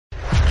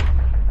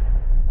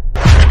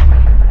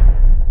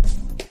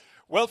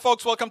Well,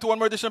 folks, welcome to one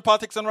more edition of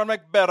Politics and Ron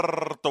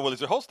McBerto. Will is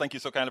your host. Thank you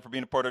so kindly for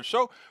being a part of the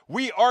show.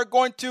 We are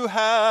going to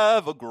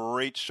have a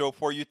great show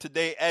for you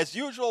today. As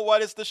usual,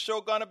 what is the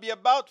show going to be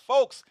about,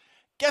 folks?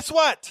 Guess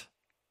what?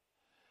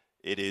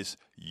 It is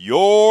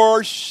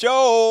your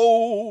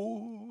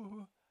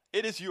show.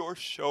 It is your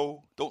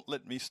show. Don't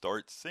let me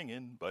start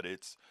singing, but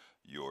it's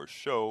your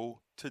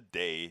show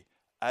today,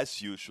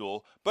 as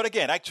usual. But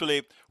again,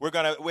 actually,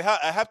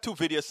 I have two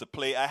videos to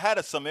play. I had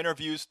some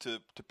interviews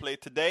to play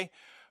today.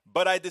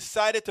 But I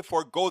decided to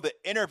forego the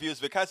interviews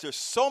because there's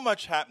so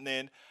much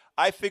happening.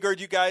 I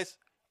figured you guys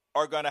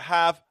are going to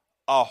have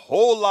a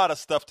whole lot of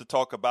stuff to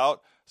talk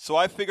about. So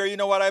I figure, you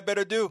know what I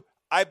better do?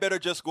 I better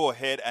just go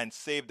ahead and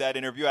save that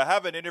interview. I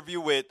have an interview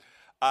with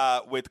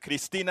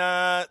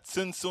Cristina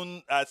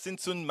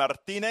Tzintzún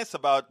Martinez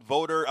about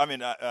voter,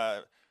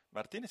 about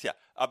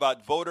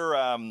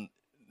voter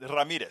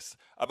Ramirez,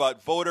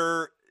 about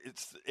voter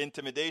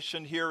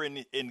intimidation here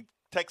in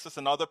Texas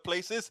and other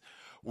places.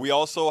 We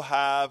also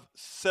have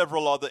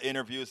several other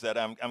interviews that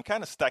I'm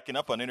kind of stacking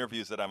up on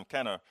interviews that I'm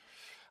going to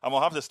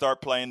have to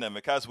start playing them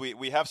because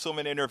we have so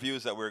many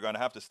interviews that we're going to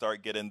have to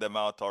start getting them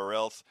out, or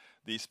else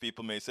these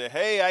people may say,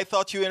 hey, I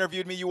thought you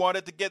interviewed me. You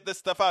wanted to get this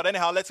stuff out.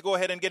 Anyhow, let's go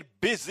ahead and get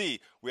busy.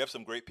 We have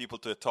some great people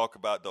to talk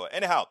about, though.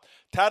 Anyhow,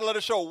 title of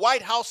the show,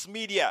 White House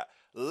Media,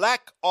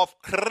 Lack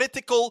of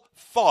Critical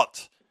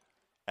Thought.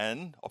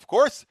 And, of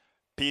course,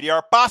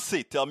 PDR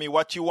Posse. Tell me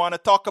what you want to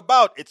talk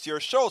about. It's your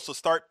show, so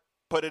start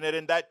putting it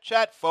in that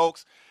chat,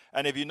 folks.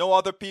 And if you know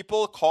other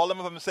people, call them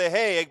up and say,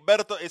 hey,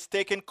 Egberto is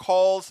taking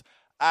calls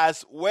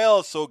as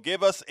well. So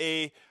give us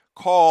a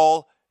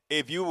call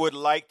if you would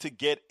like to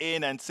get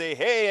in and say,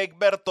 hey,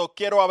 Egberto,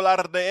 quiero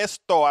hablar de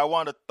esto. I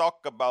want to talk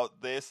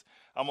about this.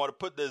 I'm going to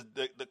put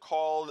the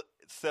call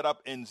set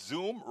up in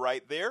Zoom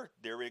right there.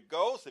 There it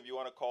goes. If you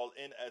want to call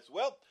in as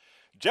well.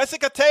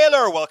 Jessica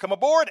Taylor, welcome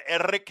aboard.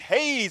 Eric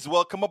Hayes,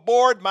 welcome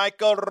aboard.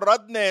 Michael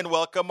Rudnin,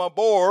 welcome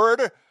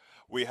aboard.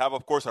 We have,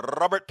 of course,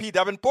 Robert P.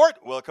 Davenport.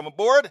 Welcome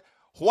aboard.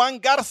 Juan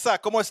Garza,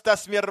 ¿cómo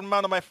estás, mi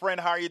hermano, my friend?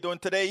 How are you doing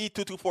today?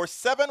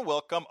 E2247,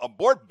 welcome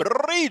aboard.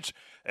 Bridge,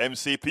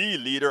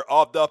 MCP, leader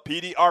of the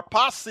PDR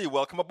Posse.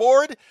 Welcome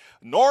aboard.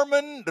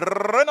 Norman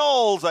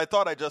Reynolds.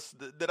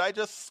 Did I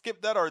just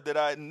skip that, or did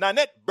I?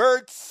 Nanette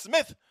Bird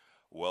Smith.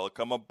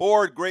 Welcome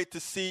aboard. Great to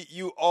see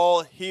you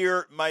all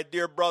here, my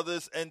dear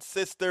brothers and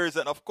sisters.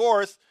 And, of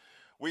course,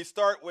 we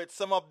start with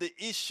some of the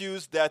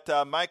issues that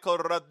Michael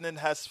Rudnin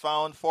has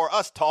found for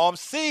us. Tom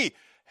C.,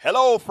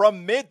 hello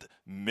from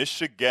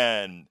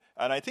mid-Michigan.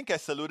 And I think I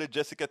saluted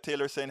Jessica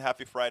Taylor saying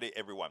happy Friday,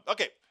 everyone.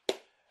 Okay,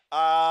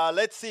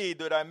 let's see.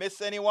 Did I miss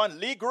anyone?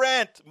 Lee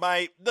Grant.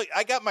 I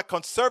got my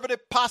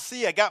conservative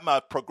posse. I got my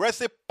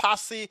progressive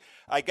posse.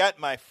 I got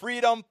my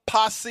freedom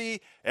posse.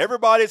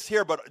 Everybody's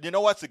here. But you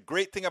know what's the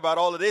great thing about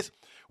all of this?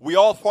 We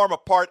all form a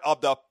part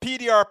of the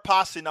PDR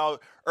Posse. Now,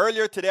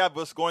 earlier today, I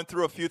was going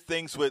through a few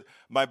things with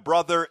my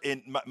brother,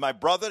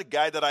 the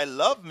guy that I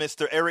love,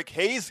 Mr. Eric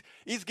Hayes.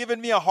 He's given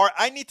me a heart.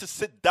 I need to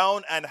sit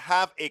down and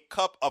have a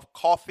cup of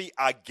coffee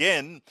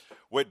again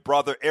with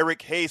brother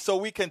Eric Hayes so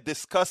we can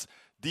discuss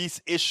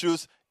these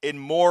issues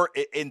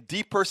in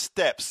deeper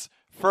steps,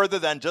 further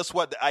than just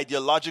what the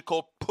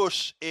ideological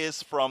push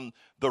is from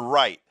the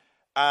right.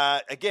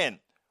 Again,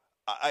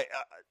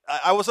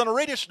 I was on a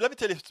radio show. Let me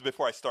tell you this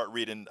before I start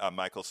reading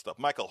Michael's stuff.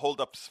 Michael,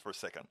 hold up for a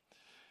second.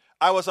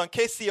 I was on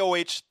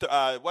KCOH,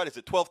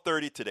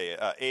 1230 today,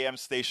 AM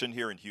station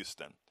here in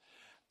Houston.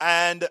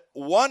 And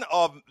one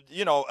of,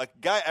 a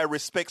guy I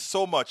respect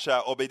so much,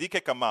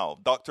 Obedike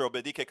Kamau, Dr.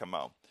 Obedike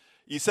Kamau,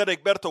 he said,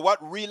 Egberto, what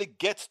really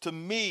gets to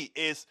me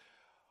is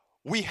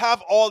we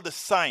have all the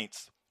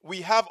science.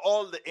 We have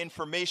all the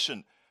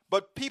information.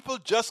 But people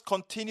just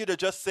continue to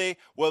just say,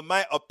 well,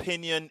 my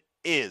opinion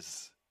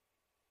is.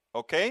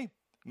 Okay?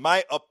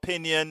 My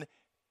opinion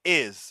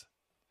is.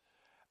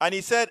 And he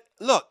said,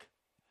 look,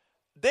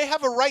 they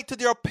have a right to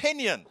their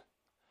opinion.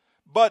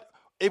 But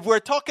if we're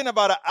talking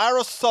about an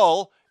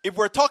aerosol, if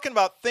we're talking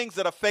about things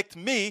that affect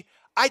me,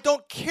 I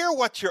don't care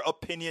what your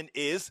opinion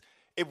is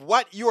if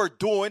what you are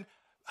doing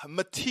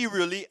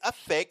materially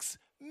affects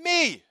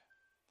me.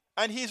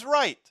 And he's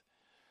right.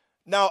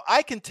 Now,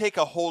 I can take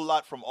a whole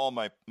lot from all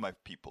my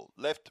people,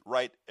 left,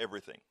 right,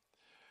 everything.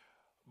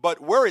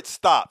 But where it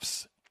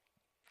stops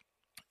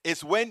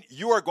is when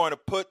you are going to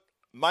put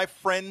my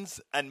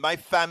friends and my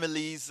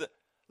family's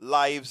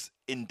lives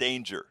in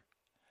danger.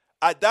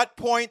 At that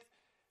point,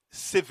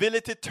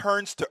 civility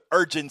turns to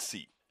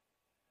urgency.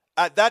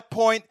 At that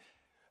point,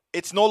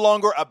 it's no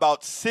longer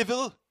about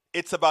civil.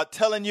 It's about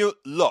telling you,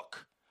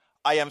 look,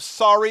 I am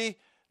sorry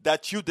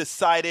that you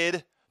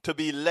decided to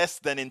be less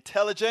than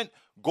intelligent.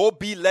 Go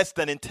be less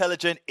than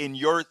intelligent in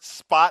your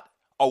spot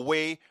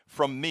away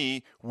from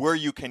me where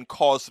you can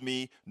cause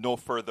me no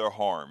further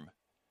harm.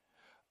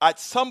 At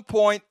some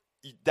point,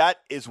 that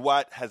is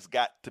what has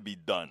got to be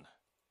done.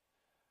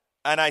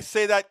 And I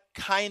say that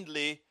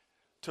kindly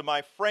to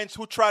my friends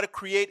who try to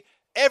create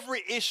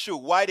every issue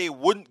why they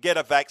wouldn't get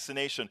a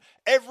vaccination,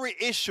 every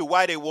issue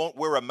why they won't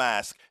wear a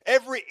mask,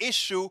 every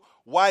issue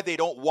why they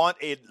don't want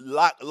a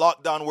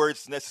lockdown where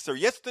it's necessary.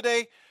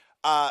 Yesterday,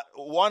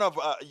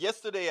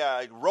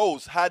 Yesterday,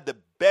 Rose had the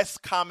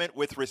best comment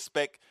with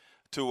respect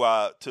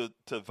to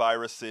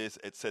viruses,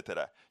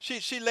 etc.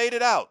 She laid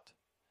it out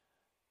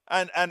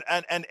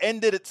and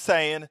ended it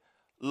saying,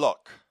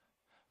 "Look,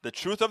 the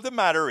truth of the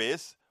matter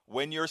is,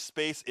 when your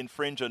space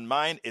infringe on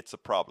mine, it's a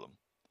problem.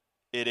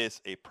 It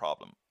is a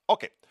problem."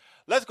 Okay,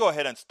 let's go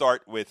ahead and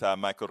start with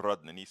Michael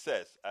Rodman. He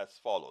says as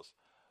follows: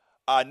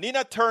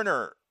 Nina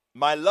Turner,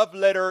 my love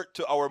letter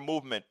to our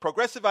movement.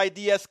 Progressive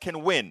ideas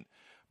can win,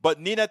 but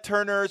Nina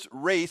Turner's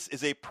race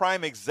is a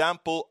prime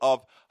example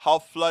of how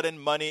flooding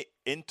money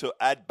into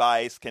ad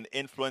buys can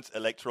influence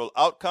electoral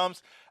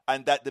outcomes,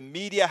 and that the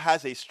media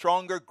has a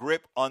stronger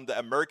grip on the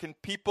American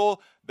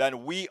people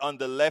than we on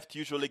the left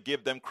usually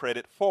give them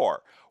credit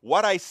for.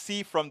 What I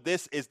see from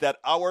this is that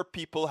our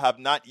people have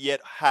not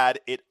yet had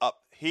it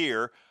up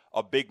here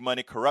of big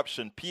money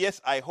corruption. P.S.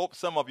 I hope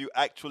some of you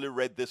actually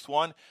read this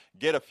one.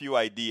 Get a few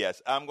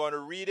ideas. I'm going to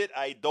read it.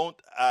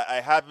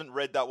 I haven't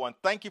read that one.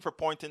 Thank you for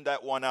pointing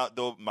that one out,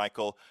 though,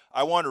 Michael.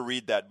 I want to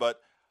read that,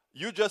 but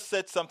you just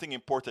said something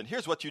important.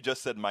 Here's what you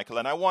just said, Michael,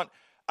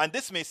 and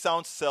this may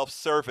sound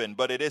self-serving,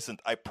 but it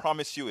isn't. I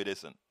promise you it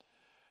isn't.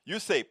 You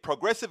say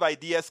progressive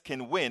ideas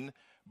can win,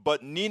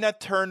 but Nina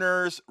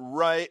Turner's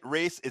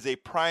race is a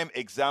prime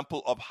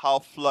example of how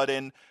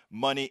flooding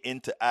money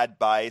into ad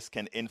buys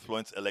can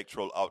influence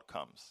electoral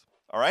outcomes.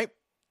 All right?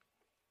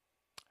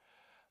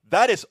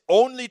 That is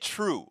only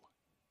true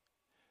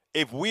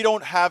if we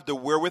don't have the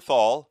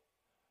wherewithal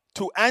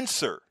to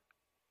answer.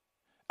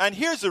 And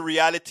here's the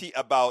reality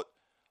about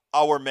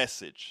our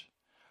message.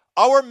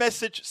 Our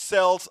message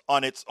sells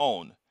on its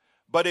own.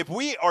 But if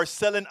we are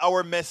selling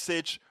our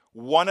message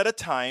one at a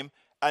time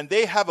and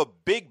they have a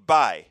big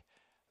buy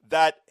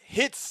that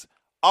hits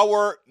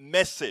our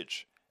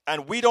message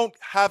and we don't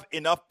have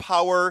enough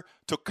power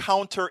to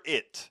counter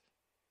it,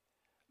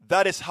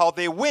 that is how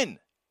they win.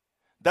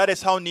 That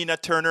is how Nina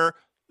Turner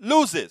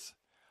loses.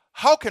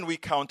 How can we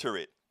counter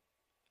it?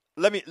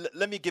 Let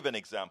me give an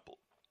example.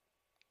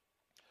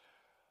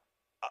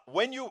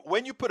 When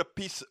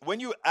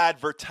you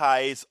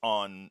advertise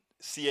on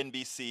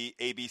CNBC,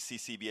 ABC,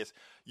 CBS,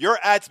 your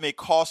ads may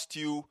cost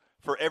you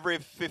for every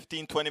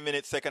 15, 20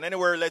 minutes, second,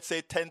 anywhere, let's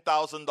say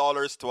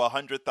 $10,000 to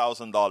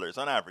 $100,000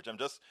 on average. I'm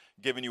just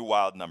giving you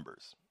wild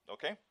numbers,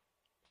 okay?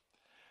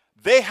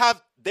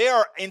 They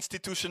are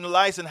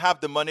institutionalized and have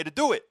the money to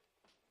do it.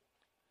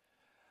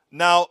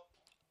 Now,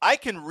 I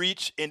can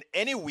reach in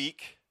any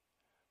week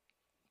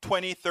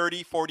 20,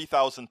 30,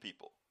 40,000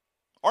 people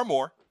or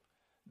more,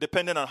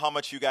 depending on how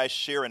much you guys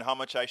share and how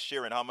much I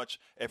share and how much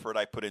effort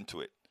I put into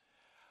it.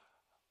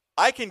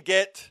 I can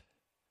get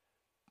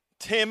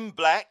Tim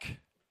Black.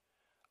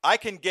 I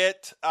can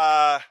get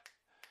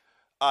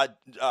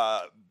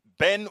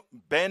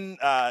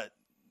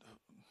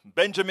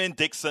Benjamin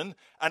Dixon,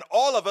 and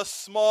all of us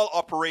small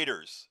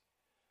operators.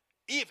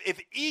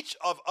 If each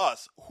of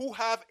us who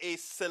have a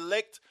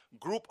select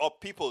group of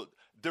people,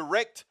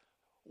 direct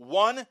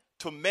one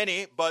to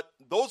many, but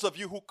those of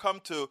you who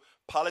come to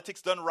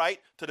Politics Done Right,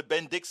 to the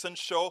Ben Dixon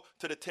Show,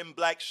 to the Tim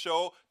Black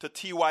Show, to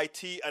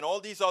TYT, and all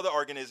these other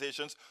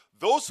organizations,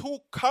 those who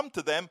come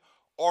to them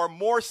are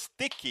more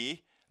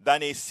sticky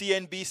than a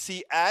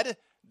CNBC ad,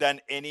 than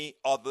any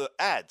other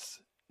ads.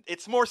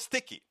 It's more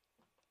sticky.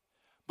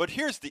 But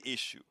here's the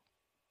issue.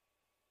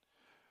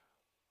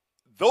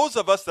 Those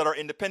of us that are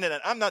independent,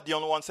 and I'm not the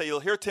only one say, you'll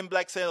hear Tim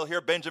Black say, you'll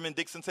hear Benjamin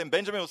Dixon say,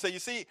 Benjamin will say, you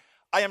see,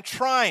 I'm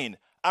trying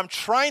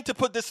to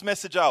put this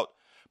message out,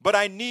 but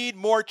I need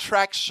more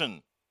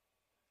traction.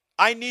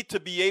 I need to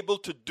be able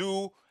to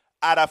do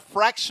at a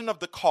fraction of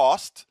the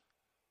cost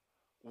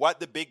what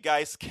the big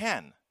guys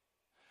can.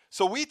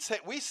 So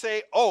we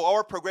say, oh,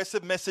 our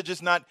progressive message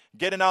is not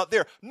getting out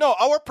there. No,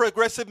 our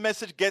progressive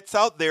message gets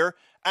out there,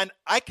 and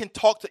I can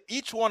talk to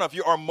each one of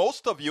you, or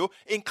most of you,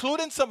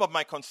 including some of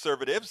my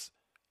conservatives,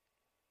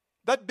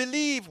 that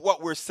believe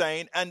what we're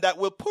saying and that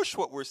will push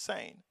what we're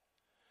saying.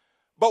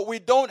 But we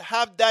don't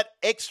have that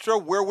extra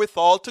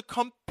wherewithal to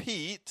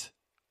compete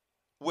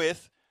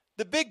with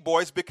the big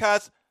boys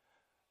because,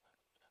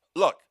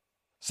 look,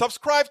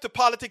 subscribe to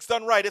Politics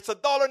Done Right. It's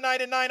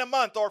 $1.99 a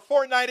month or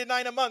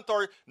 $4.99 a month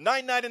or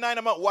 $9.99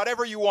 a month,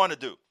 whatever you want to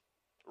do,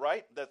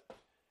 right?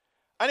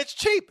 And it's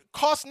cheap.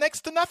 Costs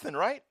next to nothing,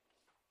 right?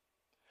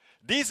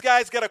 These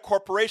guys get a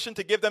corporation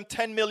to give them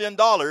 $10 million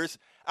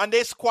and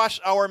they squash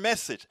our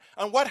message.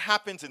 And what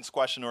happens in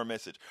squashing our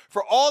message?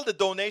 For all the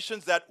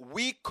donations that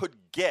we could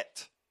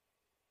get,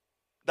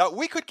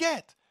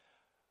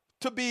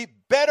 to be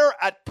better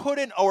at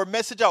putting our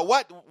message out,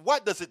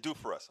 what does it do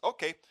for us?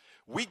 Okay,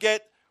 we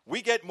get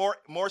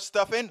more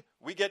stuff in.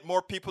 We get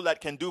more people that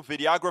can do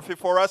videography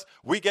for us.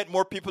 We get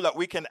more people that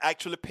we can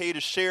actually pay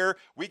to share.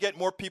 We get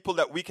more people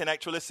that we can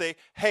actually say,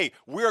 hey,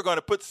 we are going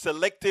to put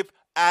selective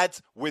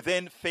ads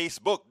within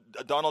Facebook.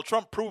 Donald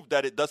Trump proved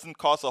that it doesn't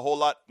cost a whole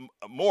lot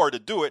more to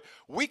do it.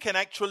 We can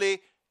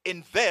actually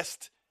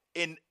invest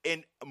in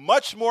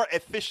much more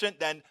efficient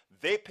than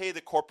they pay the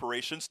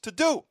corporations to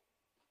do.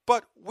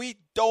 But we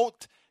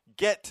don't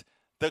get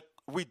the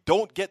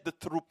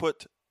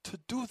throughput to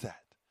do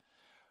that.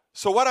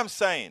 So what I'm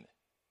saying,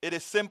 It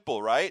is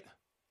simple, right?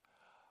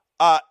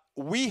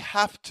 We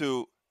have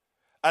to,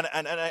 and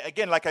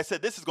again, like I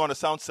said, this is going to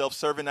sound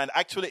self-serving, and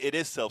actually it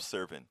is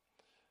self-serving.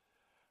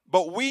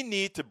 But we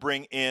need to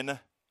bring in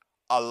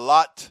a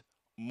lot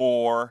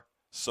more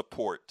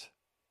support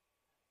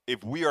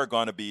if we are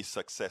going to be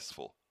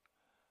successful.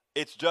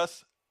 It's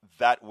just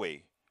that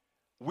way.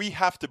 We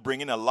have to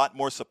bring in a lot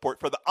more support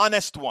for the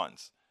honest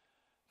ones.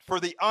 For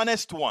the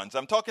honest ones.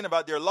 I'm talking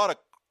about there are a lot of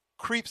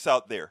creeps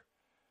out there.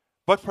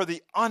 But for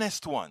the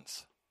honest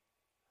ones.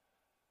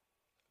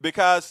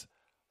 Because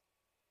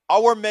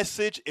our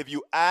message, if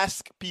you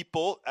ask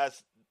people,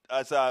 as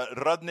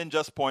Radnin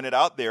just pointed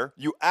out there,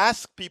 you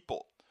ask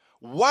people,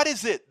 what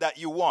is it that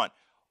you want?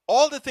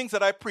 All the things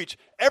that I preach,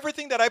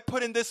 everything that I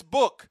put in this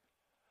book,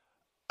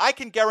 I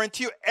can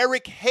guarantee you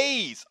Eric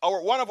Hayes,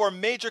 one of our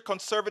major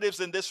conservatives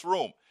in this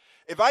room,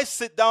 if I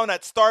sit down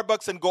at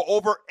Starbucks and go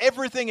over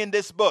everything in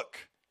this book,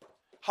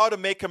 How to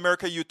Make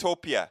America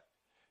Utopia,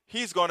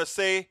 he's going to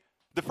say,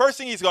 the first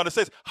thing he's going to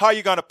say is, how are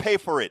you going to pay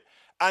for it?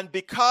 And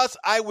because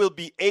I will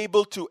be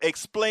able to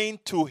explain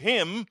to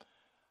him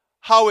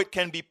how it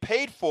can be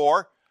paid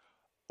for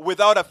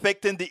without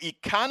affecting the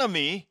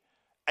economy,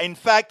 in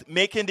fact,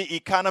 making the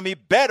economy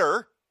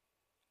better,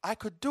 I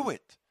could do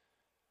it.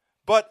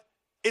 But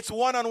it's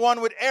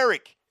one-on-one with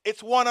Eric.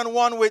 It's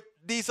one-on-one with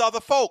these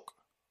other folk.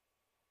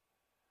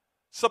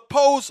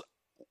 Suppose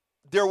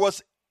there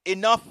was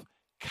enough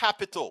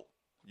capital,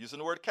 using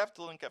the word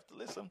capital and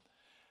capitalism,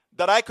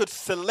 that I could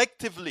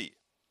selectively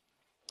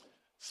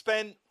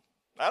spend,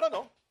 I don't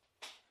know,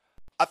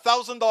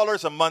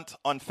 $1,000 a month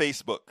on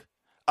Facebook,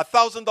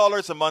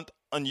 $1,000 a month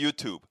on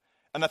YouTube,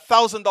 and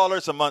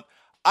 $1,000 a month.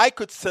 I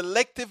could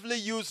selectively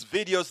use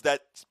videos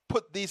that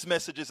put these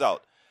messages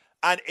out.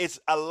 And it's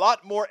a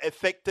lot more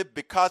effective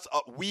because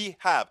we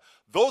have,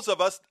 those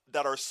of us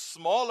that are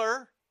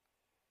smaller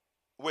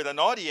with an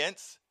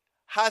audience,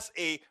 has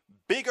a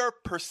bigger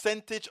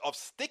percentage of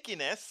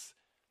stickiness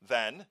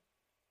than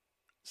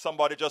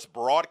somebody just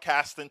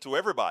broadcasting to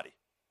everybody.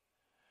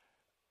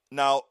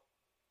 Now,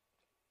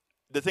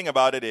 the thing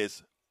about it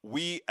is,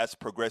 we as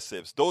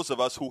progressives, those of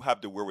us who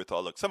have the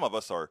wherewithal, look, some of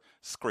us are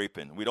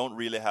scraping. We don't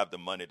really have the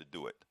money to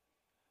do it.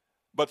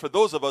 But for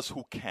those of us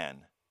who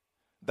can,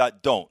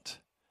 that don't,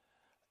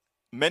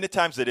 many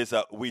times it is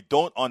we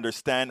don't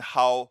understand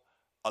how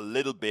a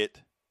little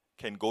bit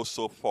can go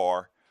so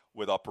far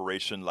with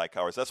operation like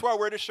ours. That's why I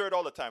wear this shirt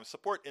all the time.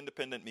 Support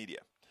independent media.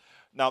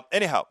 Now,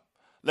 anyhow,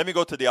 let me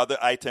go to the other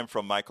item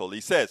from Michael. He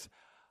says,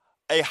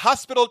 a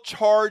hospital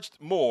charged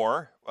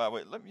more.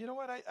 Wait, you know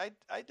what?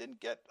 I didn't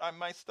get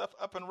my stuff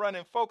up and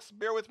running. Folks,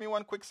 bear with me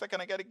one quick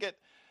second. I got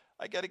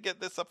to get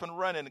this up and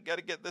running.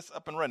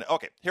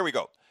 Okay, here we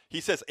go.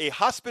 He says, a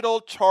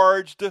hospital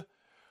charged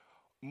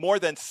more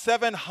than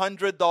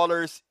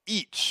 $700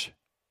 each.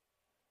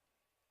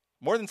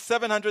 More than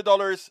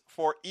 $700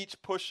 for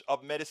each push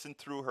of medicine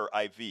through her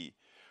IV.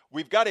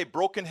 We've got a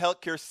broken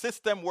healthcare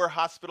system where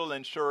hospital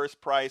insurers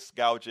price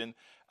gouging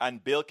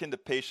and bilking the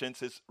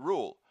patients is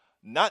rule.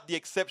 Not the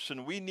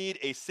exception. We need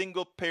a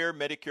single-payer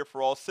Medicare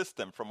for all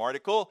system. From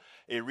article,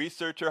 a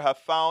researcher have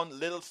found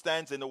little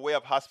stands in the way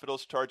of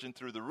hospitals charging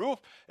through the roof,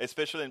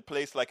 especially in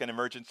place like an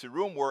emergency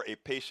room where a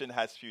patient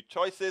has few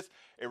choices.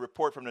 A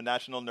report from the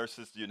National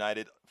Nurses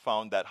United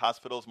found that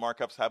hospitals'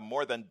 markups have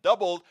more than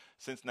doubled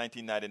since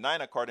 1999,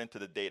 according to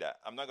the data.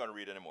 I'm not going to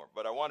read anymore,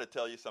 but I want to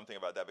tell you something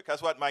about that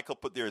because what Michael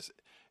put there is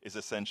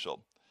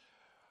essential.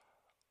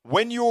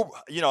 When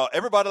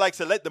everybody likes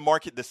to let the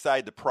market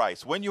decide the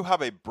price. When you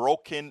have a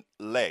broken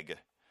leg,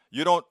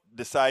 you don't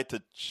decide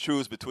to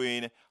choose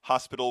between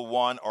hospital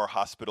 1 or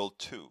hospital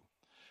 2.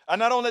 And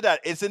not only that,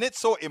 isn't it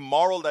so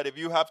immoral that if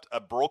you have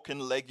a broken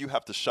leg, you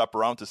have to shop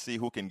around to see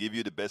who can give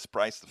you the best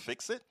price to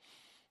fix it?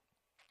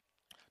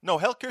 No,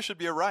 healthcare should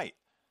be a right.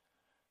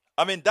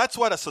 I mean, that's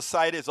what a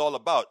society is all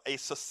about. A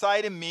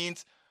society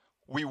means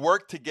we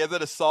work together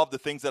to solve the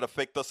things that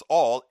affect us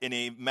all in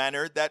a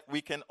manner that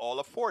we can all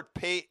afford.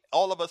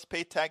 All of us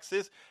pay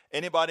taxes.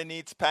 Anybody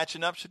needs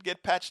patching up should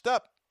get patched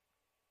up.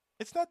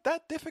 It's not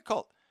that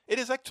difficult. It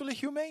is actually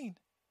humane.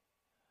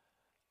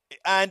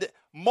 And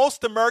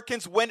most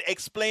Americans, when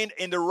explained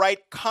in the right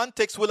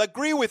context, will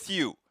agree with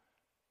you.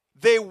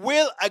 They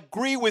will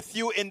agree with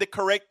you in the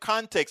correct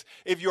context.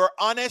 If you're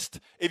honest,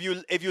 if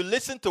you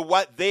listen to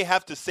what they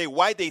have to say,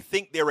 why they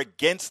think they're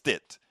against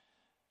it,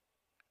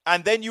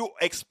 and then you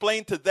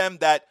explain to them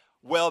that,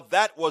 well,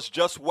 that was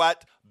just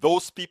what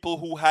those people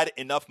who had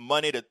enough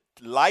money to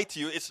lie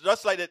to you. It's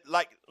just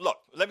look,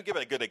 let me give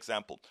it a good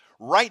example.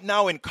 Right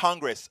now in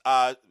Congress,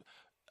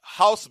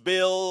 House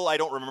Bill, I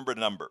don't remember the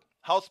number.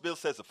 House Bill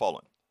says the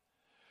following.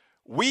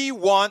 We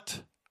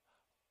want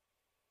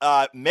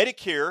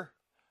Medicare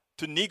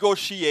to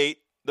negotiate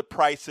the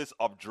prices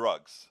of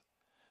drugs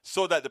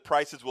so that the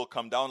prices will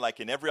come down like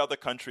in every other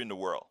country in the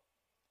world.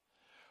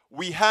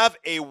 We have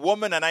a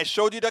woman, and I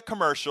showed you the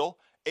commercial,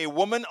 a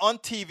woman on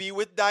TV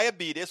with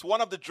diabetes,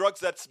 one of the drugs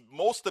that's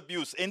most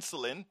abused,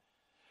 insulin,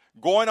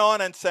 going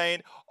on and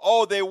saying,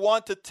 oh, they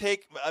want to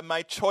take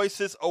my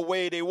choices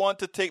away. They want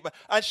to take my...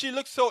 And she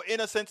looks so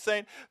innocent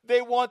saying,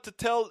 they want to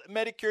tell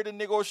Medicare to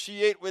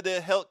negotiate with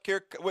the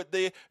healthcare, with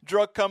the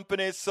drug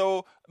companies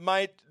so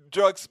my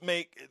drugs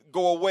may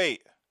go away.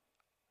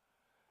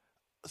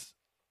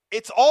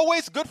 It's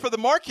always good for the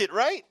market,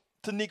 right?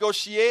 To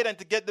negotiate and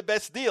to get the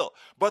best deal.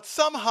 But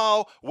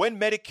somehow, when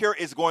Medicare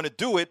is going to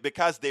do it,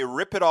 because they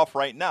rip it off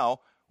right now,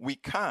 we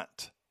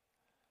can't.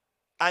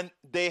 And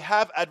they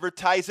have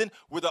advertising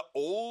with an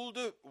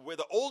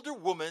older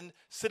woman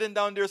sitting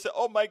down there saying,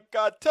 oh my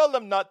God, tell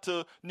them not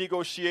to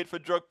negotiate for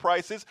drug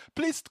prices.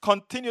 Please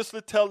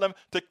continuously tell them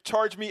to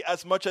charge me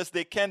as much as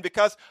they can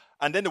because,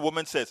 and then the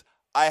woman says,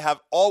 I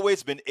have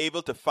always been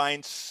able to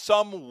find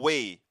some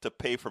way to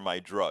pay for my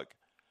drug.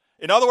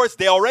 In other words,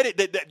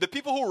 the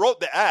people who wrote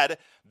the ad,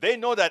 they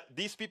know that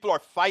these people are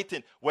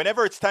fighting.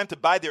 Whenever it's time to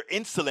buy their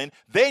insulin,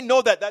 they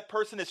know that that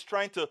person is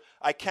trying to,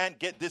 I can't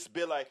get this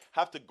bill. I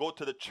have to go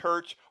to the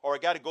church or I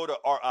got to go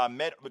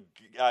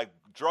to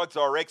Drugs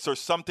RX or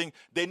something.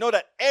 They know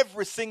that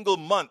every single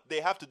month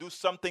they have to do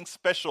something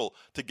special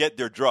to get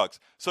their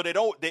drugs. So they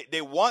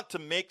want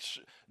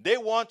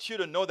you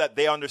to know that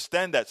they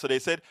understand that. So they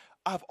said,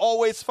 I've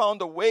always found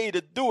a way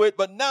to do it,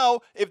 but now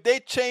if they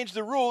change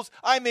the rules,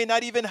 I may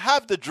not even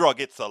have the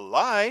drug. It's a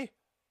lie.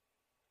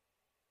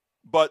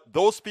 But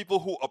those people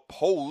who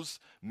oppose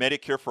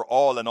Medicare for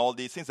all and all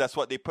these things, that's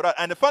what they put out.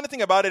 And the funny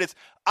thing about it is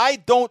I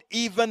don't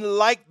even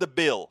like the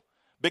bill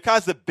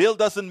because the bill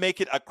doesn't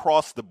make it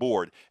across the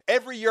board.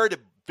 Every year the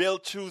bill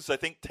chooses, I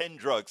think, 10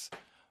 drugs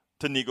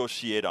to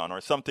negotiate on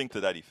or something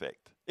to that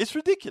effect. It's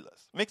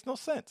ridiculous. It makes no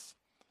sense.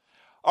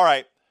 All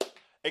right.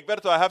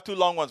 Egberto, I have 2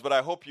 long ones, but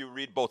I hope you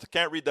read both. I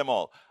can't read them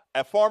all.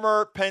 A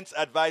former Pence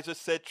advisor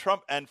said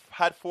Trump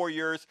had 4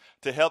 years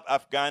to help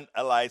Afghan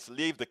allies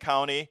leave the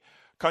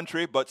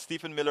country, but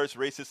Stephen Miller's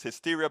racist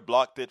hysteria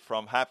blocked it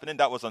from happening.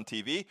 That was on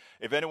TV.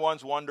 If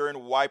anyone's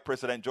wondering why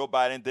President Joe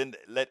Biden didn't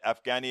let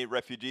Afghani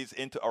refugees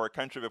into our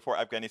country before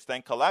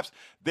Afghanistan collapsed,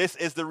 this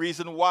is the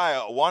reason why.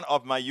 One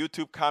of my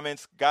YouTube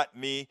comments got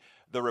me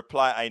the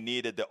reply I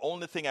needed. The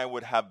only thing I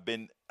would have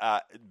been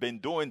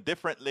doing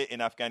differently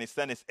in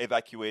Afghanistan is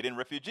evacuating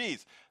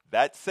refugees.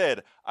 That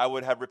said, I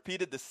would have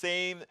repeated the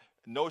same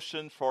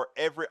notion for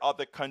every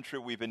other country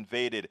we've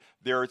invaded.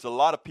 There's a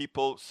lot of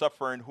people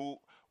suffering who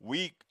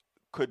we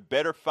could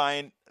better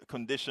find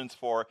conditions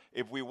for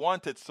if we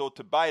wanted. So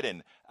to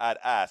Biden, I'd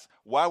ask,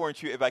 why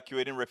weren't you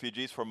evacuating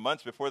refugees for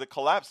months before the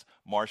collapse?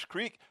 Marsh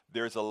Creek,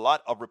 there's a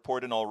lot of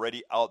reporting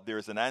already out.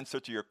 There's an answer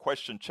to your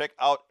question. Check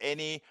out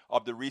any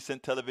of the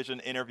recent television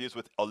interviews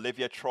with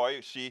Olivia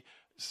Troy. She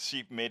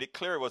made it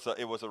clear it was a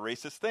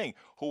racist thing,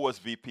 who was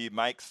VP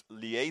Mike's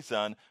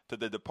liaison to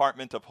the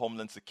Department of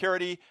Homeland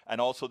Security and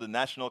also the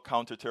National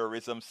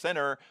Counterterrorism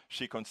Center.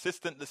 She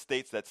consistently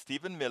states that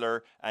Stephen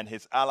Miller and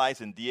his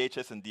allies in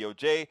DHS and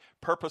DOJ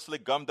purposely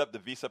gummed up the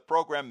visa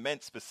program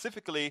meant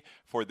specifically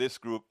for this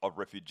group of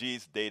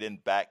refugees dating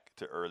back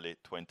to early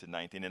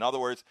 2019. In other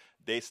words,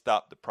 they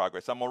stopped the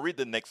progress. I'm going to read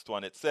the next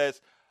one. It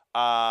says,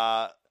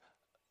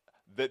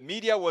 the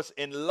media was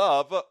in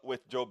love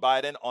with Joe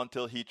Biden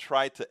until he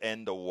tried to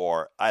end the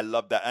war. I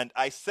love that. And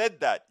I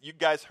said that. You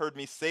guys heard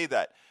me say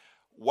that.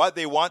 What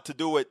they want to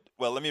do with,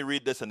 well, let me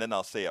read this and then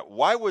I'll say it.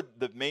 Why would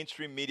the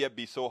mainstream media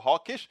be so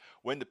hawkish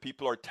when the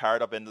people are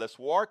tired of endless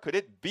war? Could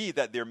it be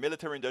that their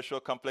military-industrial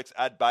complex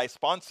ad buy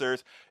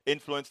sponsors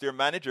influence their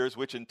managers,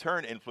 which in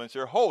turn influence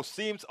their hosts?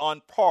 Seems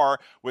on par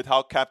with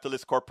how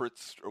capitalist corporate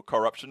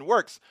corruption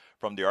works.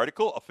 From the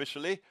article,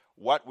 officially,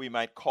 what we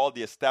might call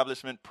the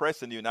establishment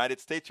press in the United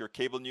States, your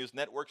cable news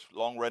networks,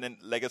 long-running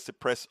legacy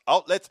press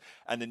outlets,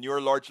 and the newer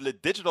largely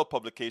digital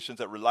publications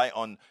that rely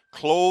on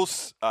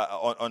close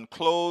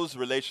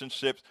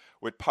relationships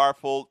with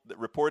powerful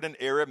reporting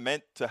area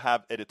meant to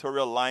have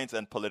editorial lines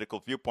and political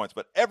viewpoints.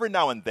 But every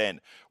now and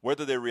then,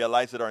 whether they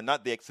realize it or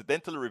not, they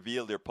accidentally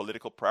reveal their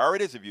political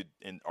priorities. If you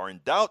are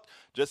in doubt,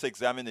 just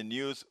examine the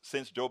news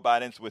since Joe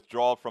Biden's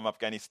withdrawal from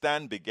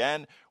Afghanistan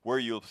began, where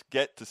you'll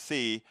get to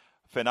see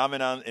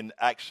phenomenon in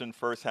action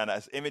firsthand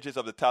as images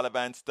of the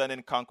Taliban's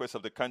stunning conquest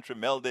of the country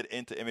melded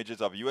into images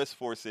of U.S.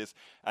 forces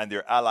and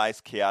their allies'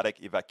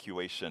 chaotic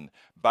evacuation.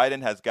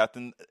 Biden has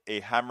gotten a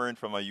hammering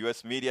from a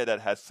U.S. media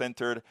that has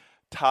centered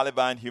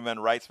Taliban human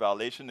rights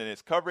violation in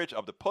its coverage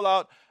of the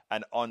pullout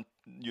and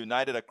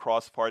united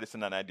across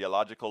partisan and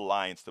ideological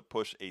lines to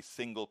push a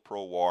single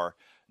pro-war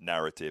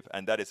narrative.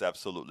 And that is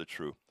absolutely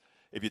true.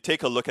 If you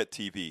take a look at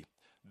TV,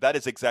 that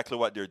is exactly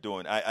what they're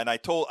doing. I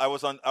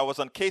was on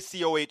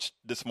KCOH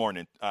this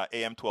morning,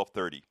 AM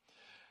 1230,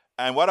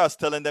 and what I was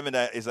telling them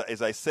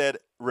is I said,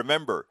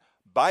 remember,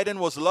 Biden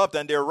was loved,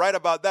 and they're right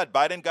about that.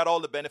 Biden got all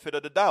the benefit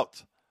of the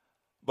doubt,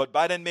 but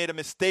Biden made a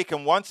mistake,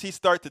 and once he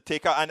started to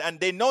take out, and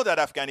they know that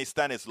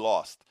Afghanistan is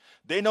lost.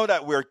 They know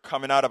that we're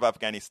coming out of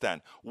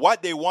Afghanistan.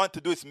 What they want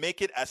to do is make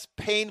it as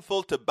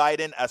painful to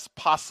Biden as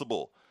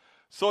possible,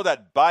 so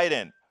that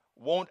Biden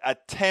won't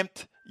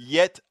attempt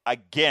yet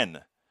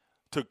again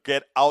to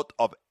get out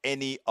of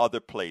any other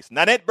place.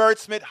 Nanette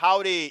Birdsmith,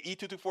 howdy.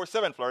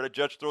 E2247, Florida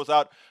judge throws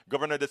out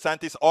Governor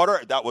DeSantis'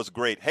 order. That was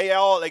great. Hey,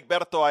 all,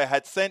 Egberto, I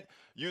had sent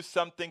you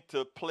something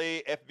to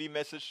play FB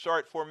message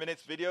short 4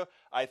 minutes video.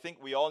 I think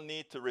we all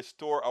need to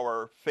restore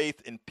our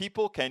faith in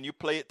people. Can you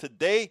play it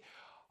today?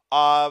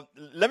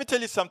 Let me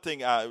tell you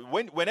something.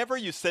 Whenever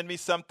you send me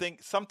something,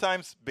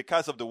 sometimes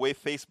because of the way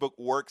Facebook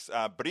works,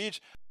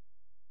 Bridge,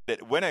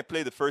 that when I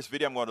play the first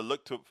video, I'm going to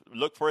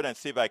look for it and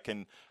see if I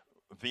can,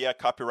 via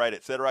copyright,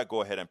 etc.,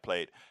 go ahead and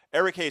play it.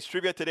 Eric Hayes,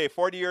 trivia today,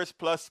 40 years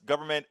plus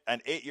government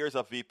and 8 years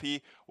of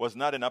VP was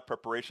not enough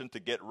preparation to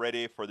get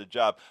ready for the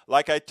job.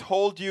 Like I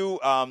told you,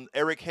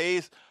 Eric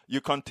Hayes,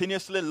 you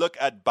continuously look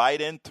at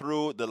Biden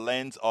through the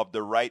lens of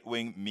the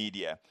right-wing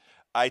media.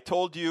 I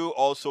told you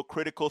also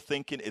critical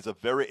thinking is a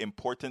very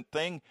important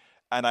thing.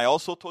 And I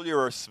also told you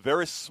you're a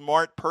very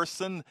smart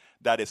person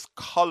that is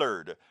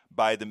colored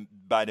by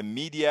the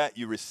media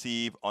you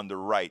receive on the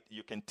right.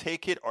 You can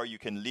take it or you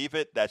can leave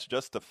it. That's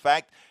just a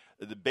fact.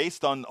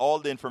 Based on all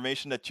the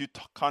information that you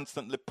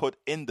constantly put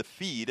in the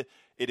feed,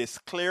 it is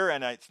clear,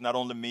 and it's not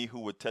only me who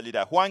would tell you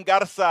that. Juan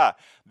Garza,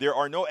 there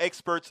are no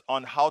experts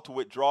on how to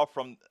withdraw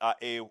from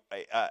a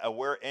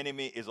where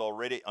enemy is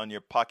already on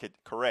your pocket.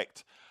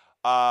 Correct.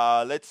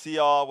 Let's see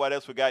what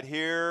else we got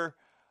here.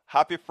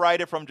 Happy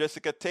Friday from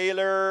Jessica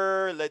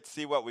Taylor. Let's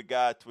see what we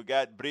got. We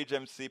got Bridge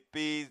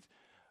MCP.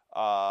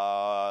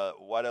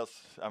 What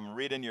else? I'm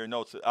reading your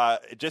notes.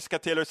 Jessica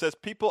Taylor says,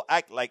 people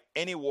act like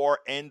any war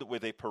end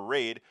with a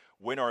parade,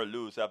 win or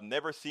lose. I've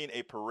never seen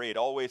a parade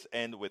always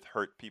end with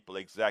hurt people.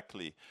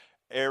 Exactly.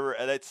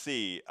 Let's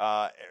see.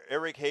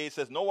 Eric Hayes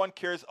says, no one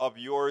cares of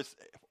yours.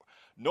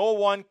 No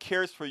one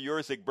cares for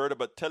yours, Egberta,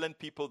 but telling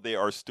people they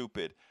are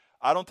stupid.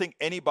 I don't think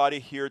anybody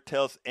here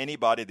tells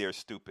anybody they're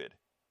stupid.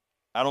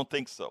 I don't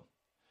think so.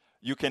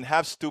 You can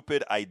have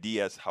stupid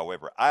ideas,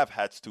 however. I have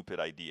had stupid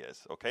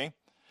ideas, okay?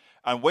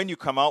 And when you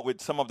come out with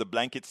some of the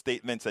blanket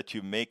statements that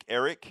you make,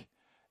 Eric,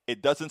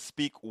 it doesn't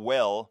speak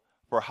well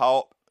for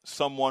how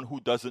someone who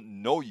doesn't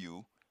know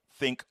you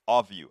think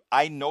of you.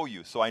 I know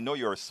you, so I know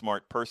you're a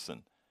smart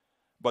person.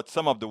 But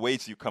some of the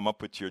ways you come up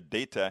with your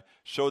data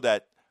show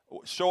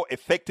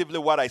effectively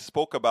what I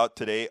spoke about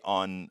today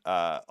on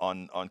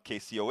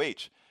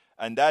KCOH.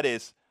 And that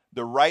is,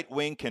 the right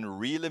wing can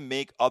really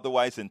make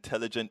otherwise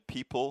intelligent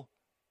people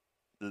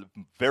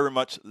very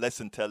much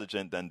less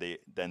intelligent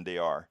than they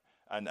are.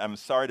 And I'm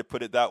sorry to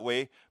put it that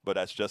way, but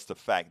that's just a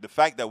fact. The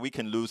fact that we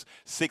can lose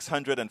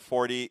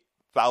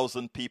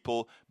 640,000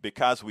 people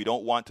because we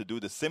don't want to do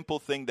the simple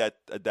thing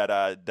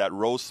that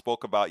Rose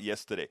spoke about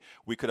yesterday.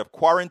 We could have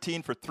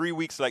quarantined for 3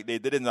 weeks like they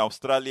did in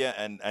Australia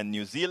and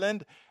New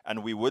Zealand,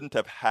 and we wouldn't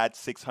have had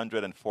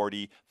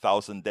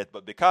 640,000 deaths.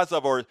 But because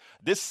of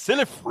this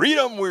silly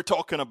freedom we're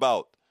talking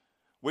about,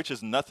 which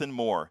is nothing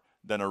more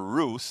than a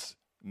ruse,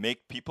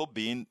 make people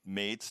being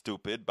made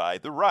stupid by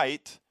the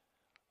right.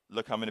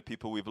 Look how many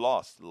people we've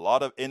lost. A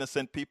lot of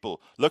innocent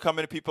people. Look how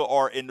many people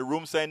are in the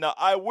room saying, now,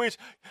 I wish,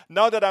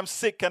 now that I'm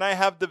sick, can I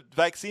have the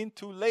vaccine?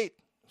 Too late.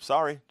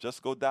 Sorry,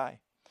 just go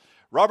die.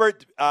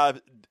 Robert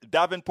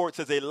Davenport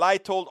says, a lie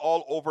told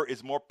all over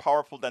is more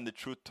powerful than the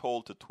truth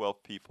told to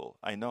 12 people.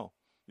 I know.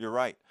 You're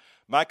right.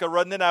 Michael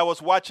Rudnin, I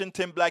was watching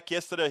Tim Black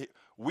yesterday.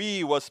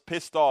 We was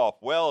pissed off.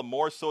 Well,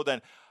 more so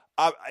than...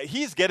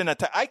 he's getting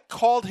attacked. I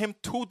called him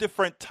 2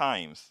 different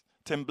times,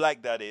 Tim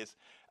Black that is,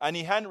 and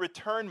he hadn't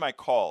returned my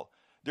call.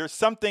 There's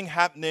something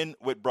happening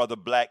with Brother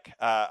Black.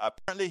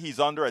 Apparently he's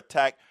under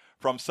attack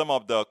from some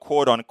of the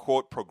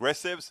quote-unquote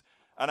progressives,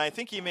 and I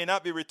think he may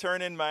not have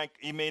returned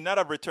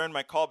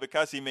my call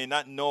because he may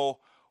not know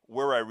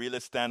where I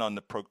really stand on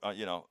the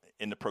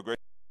in the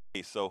progressive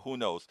case. So who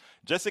knows?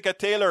 Jessica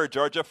Taylor,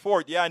 Georgia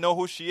Ford. Yeah, I know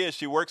who she is.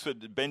 She works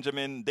with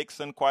Benjamin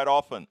Dixon quite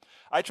often.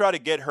 I try to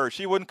get her.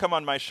 She wouldn't come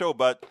on my show,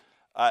 but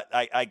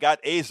I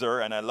got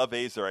Azer, and I love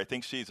Azer. I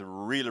think she's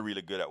really,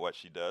 really good at what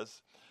she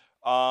does.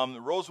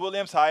 Rose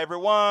Williams, hi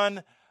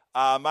everyone.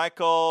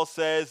 Michael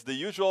says the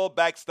usual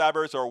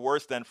backstabbers are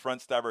worse than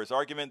front stabbers.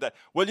 Argument that,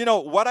 well, you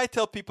know what I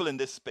tell people in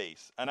this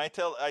space, and I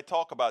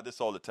talk about this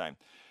all the time.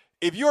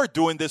 If you're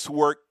doing this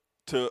work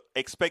to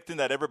expecting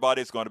that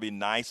everybody's going to be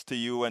nice to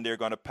you and they're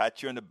going to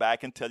pat you in the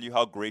back and tell you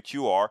how great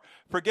you are,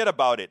 forget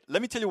about it.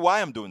 Let me tell you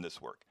why I'm doing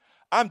this work.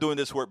 I'm doing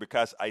this work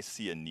because I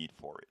see a need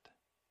for it.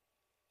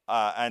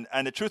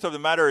 And the truth of the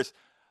matter is,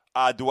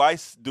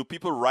 do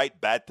people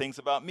write bad things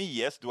about me?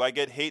 Yes. Do I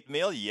get hate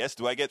mail? Yes.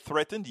 Do I get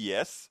threatened?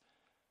 Yes.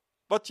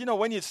 But,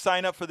 when you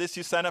sign up for this,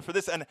 you sign up for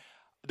this. And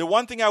the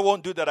one thing I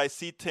won't do that I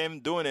see Tim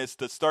doing is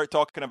to start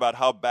talking about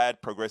how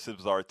bad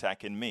progressives are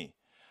attacking me.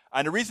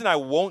 And the reason I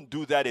won't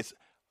do that is,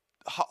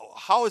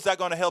 how is that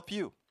going to help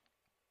you?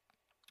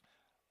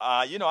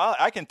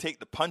 I can take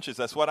the punches.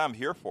 That's what I'm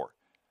here for.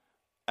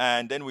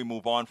 And then we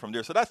move on from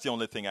there. So that's the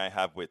only thing I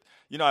have with,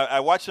 I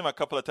watched him a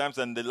couple of times,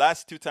 and the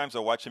last 2 times I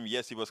watched him,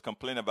 yes, he was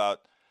complaining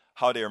about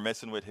how they are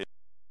messing with him,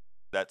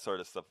 that sort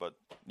of stuff. But,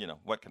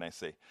 what can I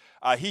say?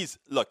 He's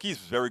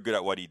very good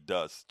at what he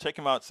does. Check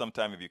him out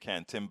sometime if you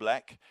can. Tim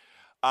Black.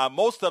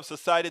 Most of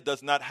society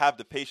does not have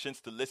the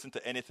patience to listen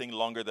to anything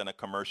longer than a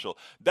commercial.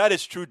 That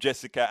is true,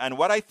 Jessica. And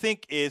what I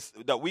think is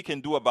that we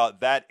can do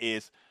about that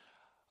is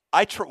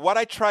what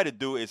I try to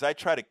do is I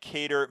try to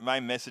cater my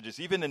messages,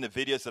 even in the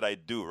videos that I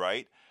do,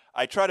 right?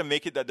 I try to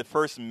make it that the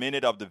first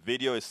minute of the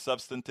video is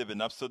substantive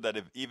enough so that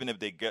even if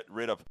they get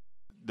rid of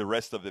the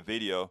rest of the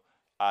video,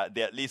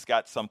 they at least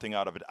got something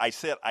out of it. I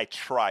said I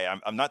try.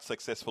 I'm not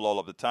successful all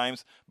of the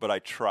times, but I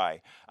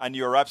try. And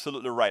you're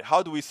absolutely right.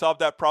 How do we solve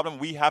that problem?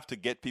 We have to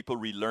get people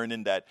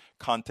relearning that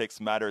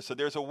context matters. So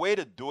there's a way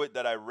to do it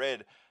that I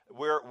read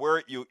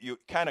where you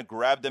kind of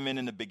grab them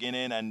in the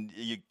beginning and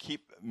you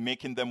keep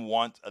making them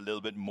want a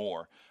little bit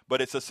more.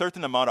 But it's a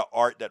certain amount of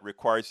art that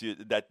requires you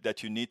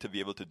that you need to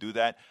be able to do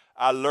that.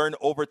 I learned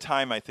over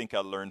time. I think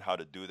I'll learn how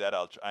to do that.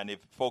 And if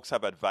folks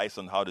have advice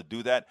on how to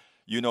do that,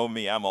 you know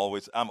me, I'm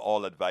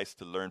all advice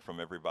to learn from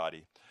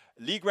everybody.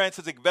 Lee Grant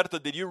says,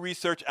 Egberto, did you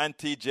research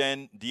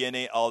antigen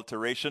DNA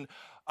alteration?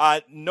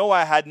 No,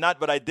 I had not,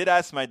 but I did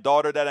ask my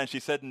daughter that, and she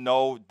said,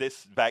 no,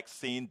 this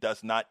vaccine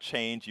does not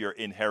change your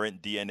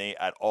inherent DNA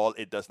at all.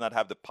 It does not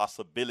have the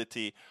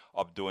possibility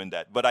of doing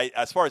that. But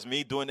as far as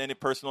me doing any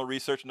personal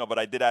research, no, but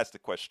I did ask the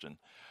question.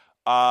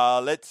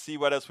 Let's see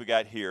what else we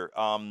got here.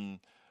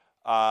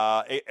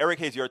 Eric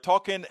Hayes, you're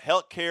talking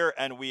healthcare,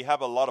 and we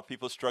have a lot of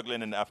people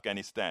struggling in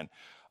Afghanistan.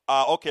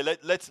 Okay,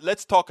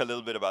 let's talk a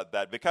little bit about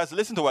that, because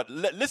listen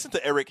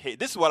to Eric Hayes.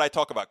 This is what I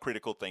talk about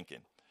critical thinking.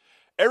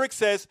 Eric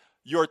says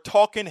you're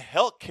talking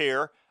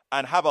healthcare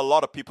and have a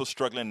lot of people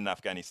struggling in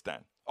Afghanistan.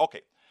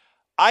 Okay,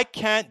 I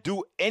can't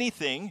do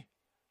anything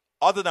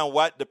other than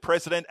what the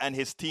president and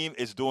his team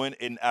is doing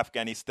in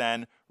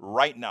Afghanistan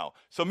right now.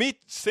 So me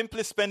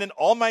simply spending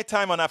all my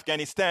time on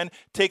Afghanistan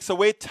takes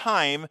away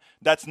time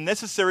that's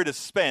necessary to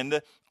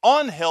spend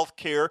on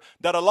healthcare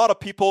that a lot of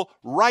people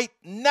right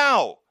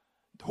now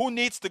who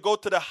needs to go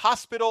to the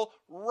hospital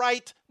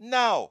right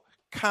now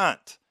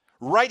can't.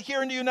 Right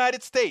here in the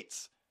United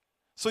States.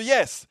 So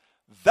yes,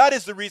 that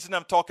is the reason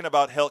I'm talking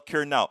about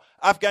healthcare now.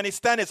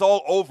 Afghanistan is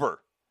all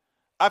over.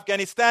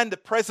 Afghanistan, the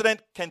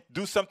president can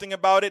do something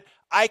about it.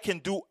 I can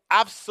do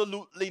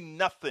absolutely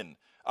nothing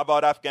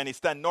about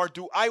Afghanistan, nor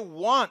do I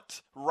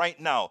want right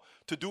now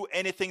to do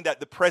anything that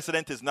the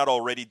president is not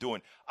already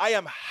doing. I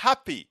am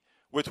happy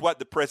with what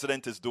the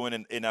president is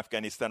doing in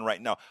Afghanistan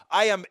right now.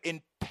 I am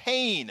in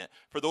pain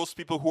for those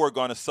people who are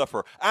going to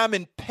suffer. I'm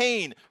in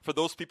pain for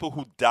those people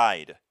who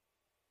died.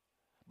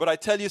 But I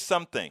tell you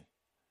something.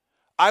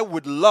 I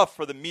would love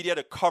for the media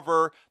to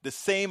cover the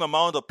same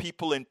amount of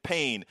people in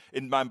pain,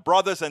 in my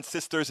brothers and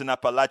sisters in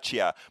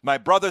Appalachia, my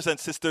brothers and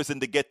sisters in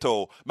the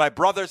ghetto, my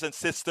brothers and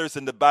sisters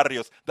in the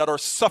barrios that are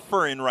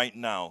suffering right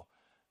now,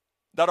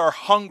 that are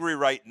hungry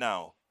right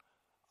now.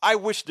 I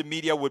wish the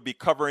media would be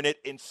covering it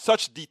in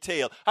such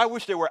detail. I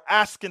wish they were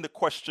asking the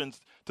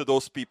questions to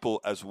those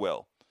people as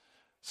well.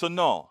 So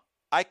no,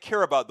 I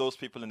care about those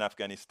people in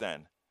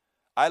Afghanistan.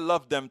 I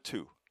love them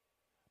too.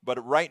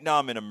 But right now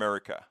I'm in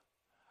America.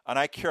 And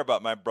I care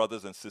about my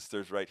brothers and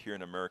sisters right here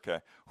in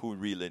America who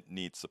really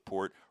need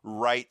support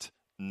right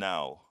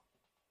now.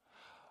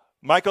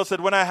 Michael said,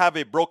 when I have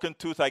a broken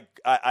tooth,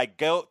 I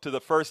go to the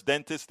first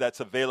dentist that's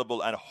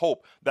available and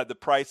hope that the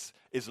price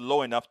is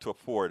low enough to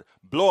afford.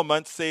 Blow a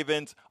month's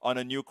savings on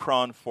a new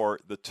crown for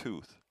the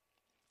tooth.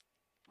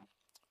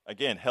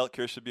 Again,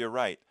 healthcare should be a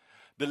right.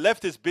 The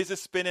left is busy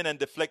spinning and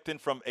deflecting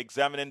from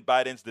examining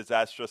Biden's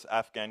disastrous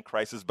Afghan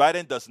crisis.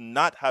 Biden does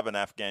not have an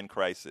Afghan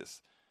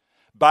crisis.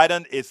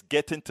 Biden is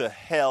getting to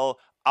hell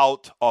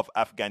out of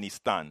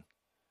Afghanistan.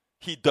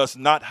 He does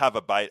not have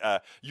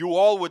a you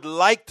all would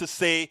like to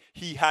say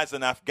he has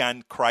an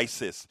Afghan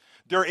crisis.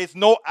 There is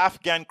no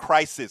Afghan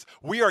crisis.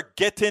 We are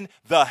getting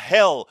the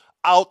hell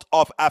out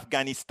of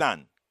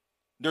Afghanistan.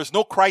 There's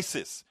no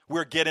crisis.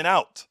 We're getting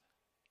out.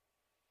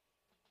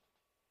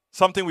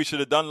 Something we should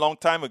have done a long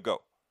time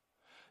ago.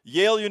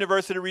 Yale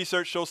University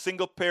research shows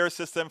single-payer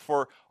system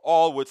for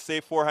all would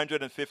save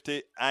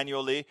 $450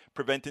 annually,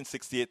 preventing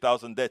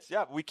 68,000 deaths.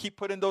 Yeah, we keep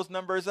putting those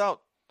numbers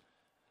out.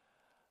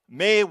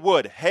 May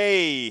Wood,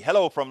 hey,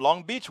 hello from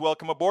Long Beach.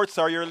 Welcome aboard.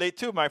 Sorry you're late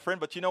too, my friend,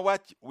 but you know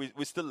what? We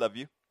still love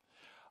you.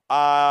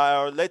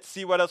 Let's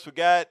see what else we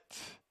got.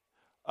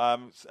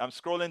 I'm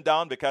scrolling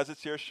down because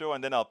it's your show,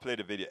 and then I'll play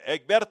the video.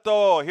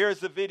 Egberto, here's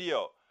the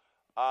video.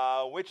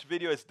 Which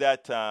video is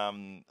that?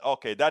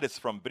 Okay, that is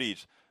from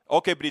Bridge.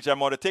 Okay, Bridge, I'm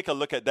going to take a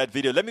look at that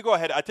video. Let me go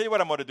ahead. I'll tell you what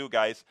I'm going to do,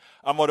 guys.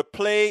 I'm going to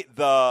play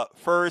the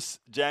first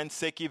Jan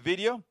Psaki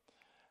video,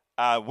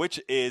 which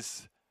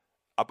is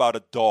about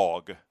a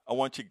dog. I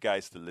want you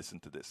guys to listen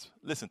to this.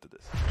 Listen to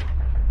this.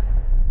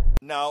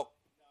 Now,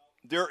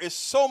 there is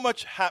so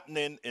much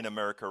happening in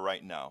America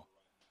right now.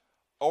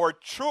 Our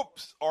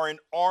troops are in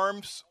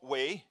arm's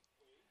way.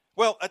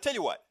 Well, I tell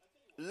you what.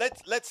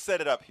 Let's set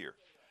it up here.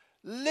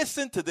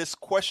 Listen to this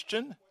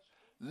question.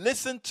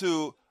 Listen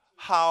to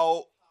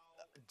how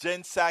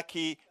Jen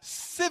Psaki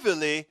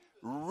civilly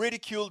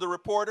ridiculed the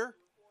reporter,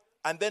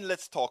 and then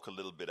let's talk a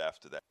little bit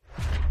after that.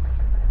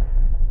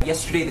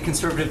 Yesterday, the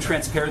Conservative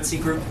Transparency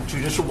Group,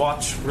 Judicial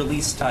Watch,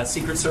 released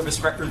Secret Service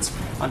records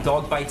on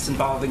dog bites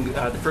involving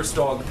the first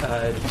dog,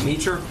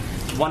 Major.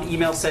 One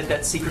email said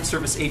that Secret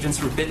Service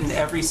agents were bitten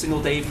every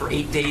single day for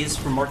 8 days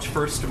from March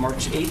 1st to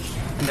March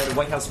 8th, and that a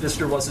White House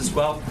visitor was as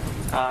well.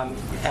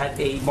 At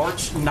a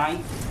March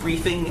 9th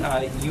briefing,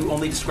 you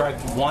only described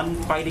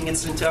one biting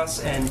incident to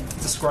us and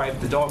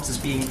described the dogs as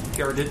being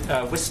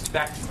whisked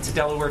back to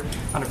Delaware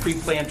on a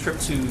pre-planned trip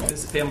to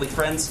visit family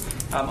friends.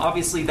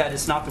 Obviously, that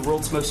is not the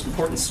world's most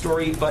important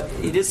story, but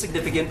it is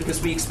significant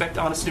because we expect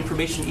honest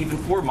information even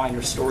for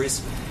minor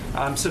stories.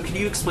 So can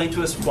you explain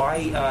to us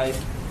why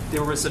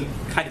there was a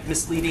kind of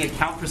misleading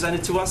account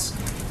presented to us?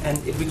 And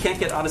if we can't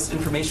get honest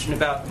information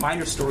about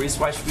minor stories,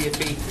 why should we have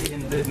faith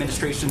in the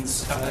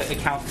administration's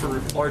account for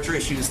larger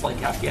issues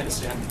like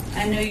Afghanistan?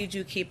 I know you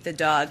do keep the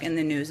dog in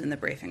the news in the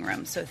briefing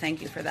room, so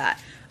thank you for that.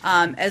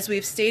 As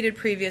we've stated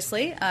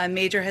previously,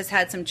 Major has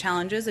had some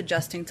challenges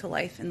adjusting to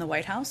life in the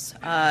White House.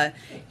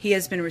 He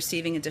has been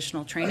receiving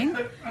additional training,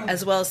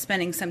 as well as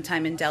spending some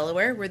time in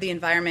Delaware, where the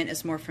environment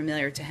is more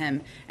familiar to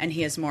him and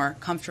he is more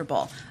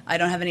comfortable. I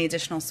don't have any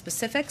additional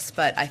specifics,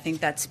 but I think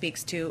that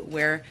speaks to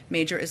where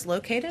Major is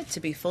located, to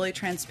be fully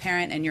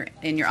transparent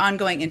in your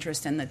ongoing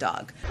interest in the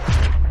dog.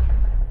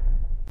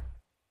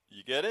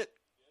 You get it?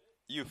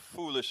 You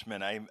foolish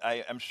men.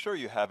 I'm sure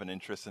you have an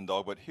interest in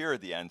dog, but here are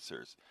the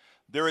answers.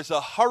 There is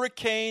a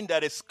hurricane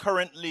that is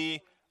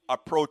currently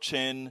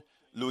approaching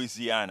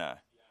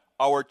Louisiana.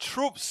 Our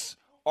troops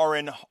are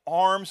in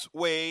harm's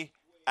way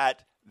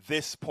at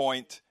this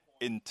point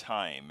in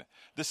time.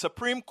 The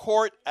Supreme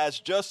Court has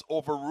just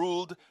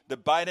overruled the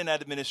Biden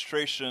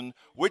administration,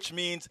 which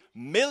means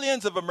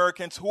millions of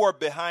Americans who are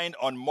behind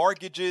on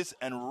mortgages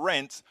and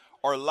rents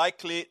are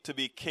likely to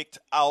be kicked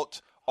out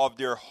of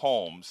their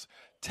homes.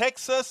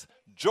 Texas,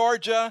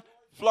 Georgia,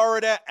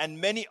 Florida, and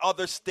many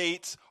other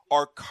states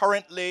are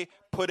currently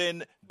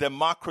putting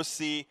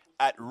democracy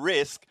at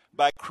risk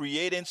by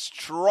creating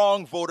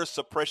strong voter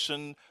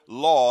suppression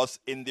laws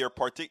in their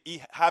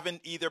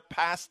haven't either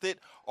passed it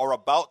or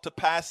about to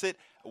pass it,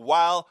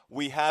 while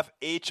we have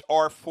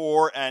H.R.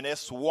 4 and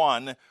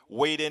S1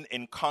 waiting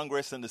in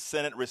Congress and the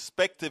Senate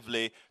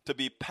respectively to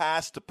be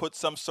passed to put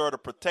some sort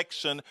of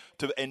protection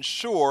to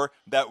ensure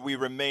that we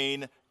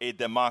remain a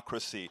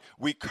democracy.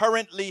 We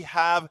currently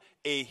have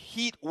a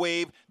heat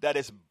wave that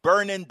is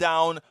burning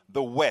down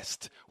the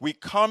West. We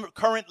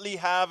currently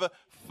have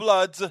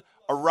floods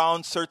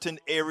around certain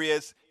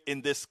areas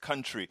in this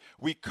country.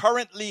 We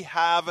currently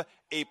have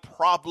a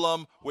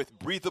problem with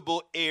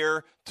breathable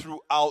air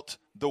throughout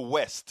the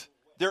West.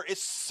 There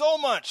is so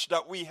much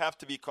that we have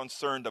to be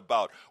concerned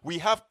about. We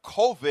have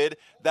COVID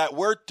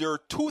there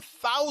are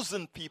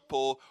 2,000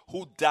 people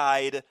who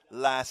died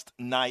last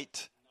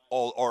night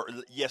or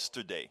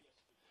yesterday.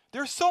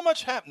 There's so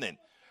much happening.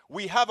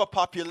 We have a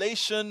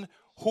population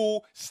who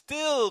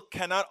still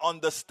cannot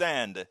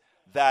understand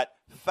that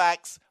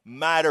facts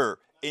matter.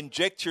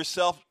 Inject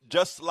yourself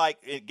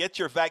get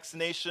your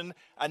vaccination,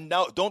 and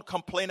now don't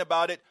complain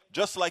about it,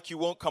 just like you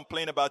won't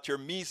complain about your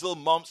measles,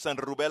 mumps, and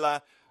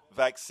rubella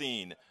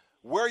vaccine.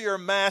 Wear your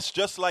mask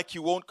just like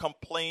you won't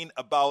complain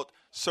about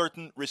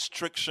certain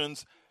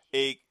restrictions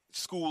a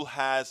school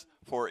has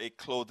for a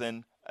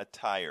clothing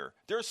attire.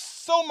 There's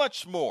so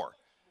much more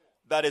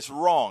that is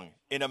wrong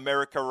in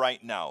America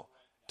right now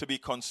to be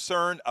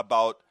concerned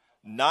about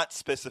not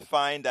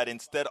specifying that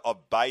instead of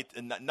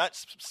not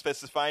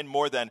specifying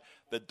more than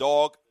the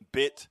dog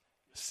bit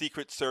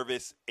Secret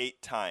Service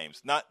 8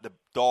 times, not the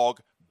dog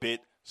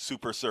bit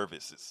super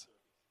services,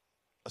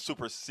 a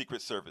super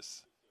secret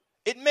service.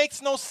 It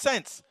makes no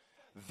sense.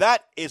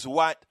 That is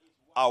what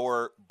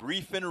our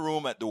briefing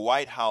room at the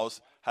White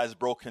House has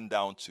broken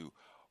down to.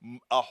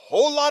 A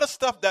whole lot of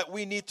stuff that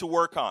we need to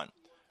work on.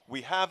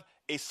 We have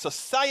a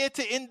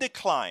society in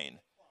decline,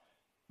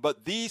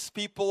 but these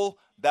people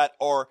that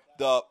are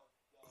the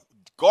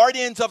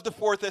guardians of the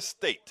Fourth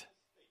Estate,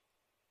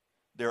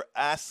 they're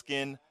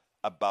asking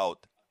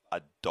about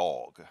a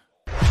dog.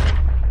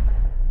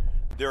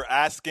 They're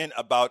asking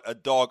about a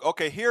dog.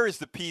 Okay, here is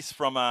the piece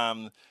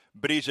from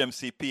Bridge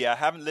MCP. I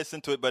haven't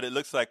listened to it, but it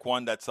looks like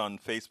one that's on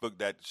Facebook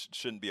that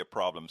shouldn't be a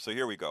problem. So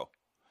here we go.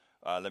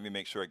 Let me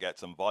make sure I got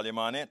some volume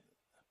on it.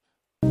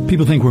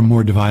 People think we're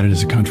more divided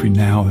as a country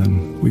now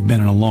than we've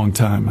been in a long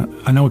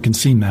time. I know it can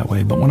seem that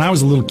way, but when I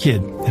was a little kid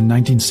in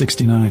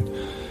 1969,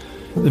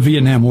 the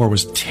Vietnam War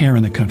was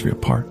tearing the country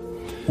apart.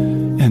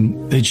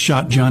 And they'd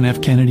shot John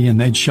F. Kennedy, and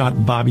they'd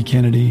shot Bobby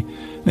Kennedy.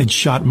 They'd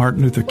shot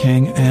Martin Luther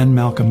King and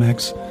Malcolm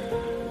X.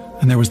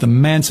 And there was the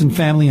Manson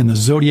family and the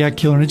Zodiac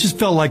killer, and it just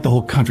felt like the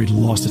whole country had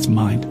lost its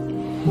mind.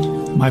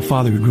 My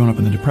father, who'd grown up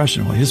in the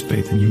Depression, well, his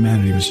faith in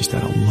humanity was just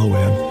at a low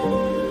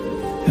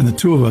ebb. And the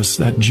two of us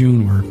that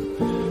June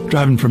were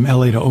driving from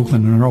L.A. to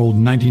Oakland in our old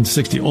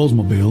 1960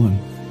 Oldsmobile, and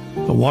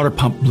the water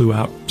pump blew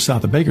out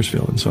south of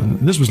Bakersfield. And so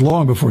this was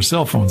long before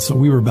cell phones, so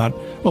we were going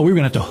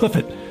to have to hoof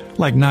it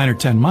like 9 or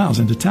 10 miles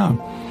into town,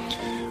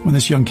 when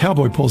this young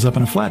cowboy pulls up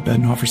in a flatbed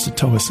and offers to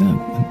tow us in.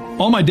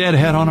 And all my dad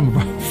had on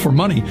him for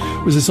money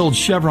was this old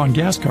Chevron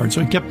gas card.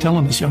 So he kept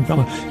telling this young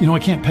fella, I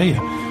can't pay you.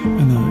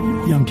 And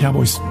the young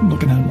cowboy's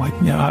looking at him like,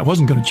 I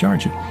wasn't going to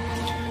charge you.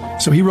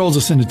 So he rolls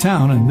us into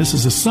town, and this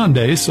is a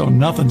Sunday, so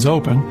nothing's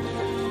open.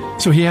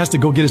 So he has to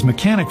go get his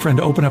mechanic friend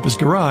to open up his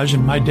garage.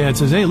 And my dad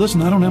says, hey,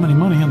 listen, I don't have any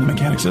money. And the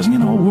mechanic says,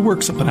 we'll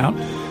work something out.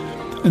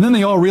 And then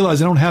they all realize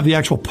they don't have the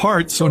actual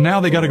parts. So now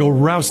they got to go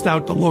roust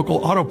out the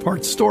local auto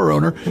parts store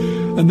owner.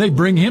 And they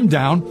bring him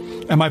down.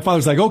 And my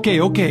father's like, okay,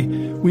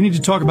 we need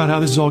to talk about how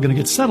this is all going to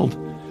get settled.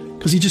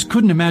 Because he just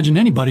couldn't imagine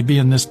anybody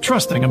being this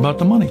trusting about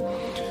the money.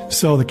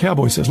 So the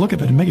cowboy says, look,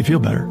 if it make you feel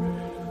better,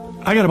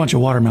 I got a bunch of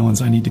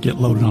watermelons I need to get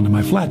loaded onto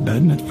my flatbed,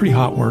 and it's pretty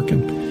hot work,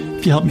 and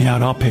if you help me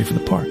out, I'll pay for the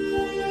part.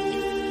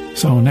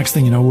 So next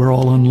thing you know, we're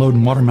all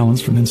unloading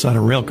watermelons from inside a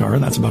rail car,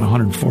 and that's about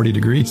 140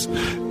 degrees.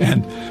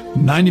 And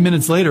 90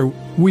 minutes later,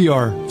 we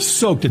are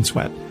soaked in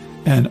sweat,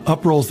 and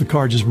up rolls the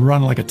car, just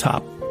run like a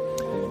top.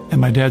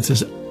 And my dad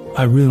says,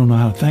 I really don't know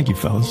how to thank you,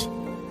 fellas,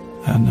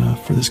 and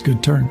for this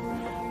good turn.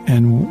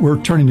 And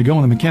we're turning to go,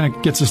 and the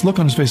mechanic gets this look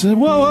on his face and says,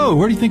 whoa,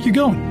 where do you think you're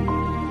going?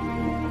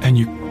 And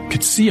you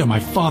could see on my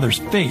father's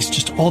face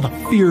just all the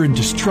fear and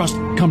distrust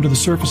come to the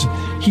surface.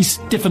 He's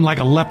stiffened like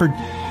a leopard.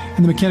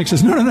 And the mechanic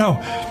says, no.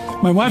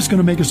 My wife's going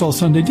to make us all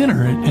Sunday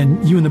dinner,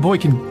 and you and the boy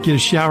can get a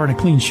shower and a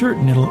clean shirt,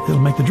 and it'll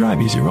make the drive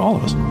easier for all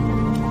of us.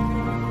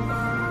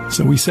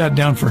 So we sat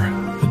down for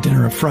a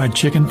dinner of fried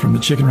chicken from the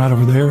chicken right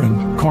over there,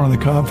 and corn on the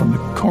cob from the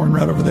corn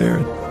right over there.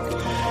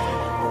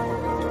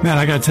 Man,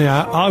 I got to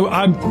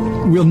tell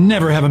you, we'll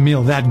never have a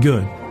meal that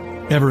good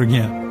ever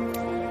again.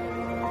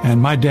 And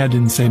my dad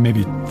didn't say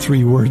maybe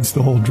 3 words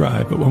the whole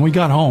drive. But when we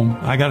got home,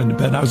 I got into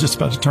bed, and I was just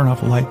about to turn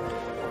off the light.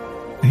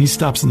 And he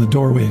stops in the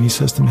doorway, and he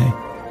says to me,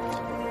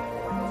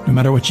 no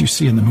matter what you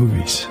see in the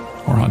movies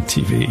or on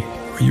TV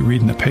or you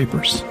read in the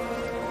papers,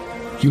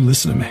 you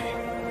listen to me.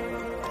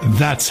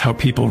 That's how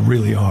people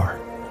really are.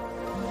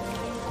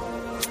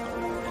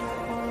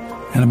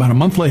 And about a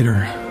month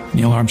later,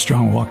 Neil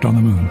Armstrong walked on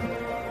the moon.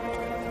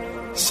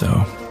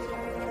 So,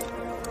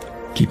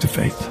 keep the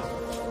faith.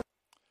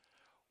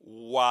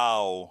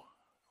 Wow.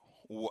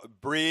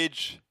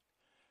 Bridge,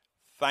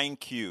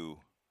 thank you.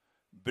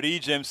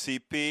 Bridge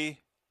MCP,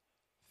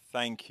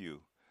 thank you.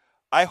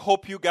 I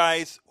hope you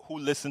guys who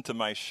listen to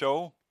my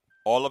show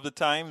all of the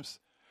times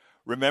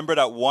remember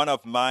that one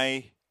of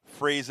my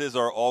phrases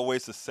are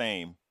always the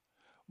same.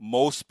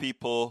 Most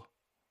people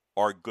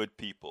are good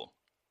people.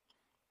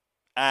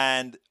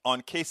 And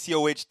on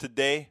KCOH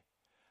today,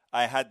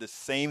 I had the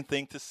same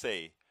thing to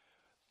say.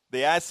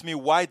 They asked me,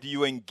 why do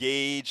you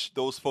engage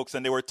those folks?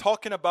 And they were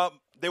talking about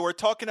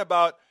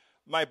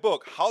my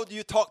book. How do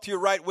you talk to your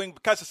right wing?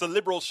 Because it's a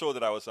liberal show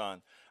that I was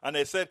on. And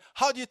they said,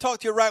 how do you talk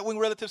to your right wing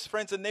relatives,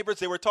 friends, and neighbors?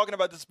 They were talking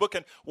about this book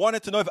and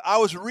wanted to know if I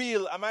was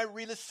real. Am I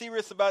really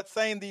serious about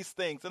saying these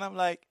things? And I'm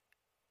like,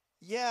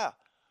 yeah,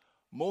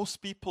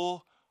 most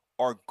people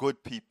are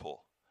good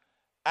people.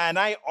 And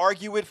I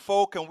argue with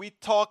folk and we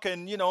talk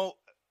and,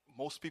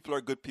 most people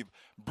are good people.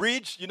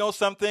 Bridge, you know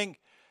something?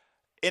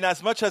 In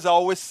as much as I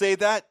always say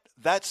that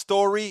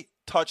story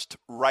touched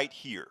right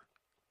here.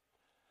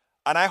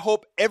 And I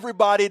hope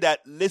everybody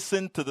that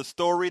listened to the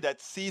story, that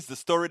sees the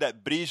story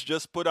that Bridge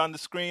just put on the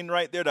screen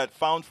right there, that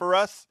found for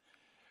us,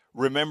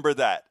 remember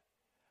that.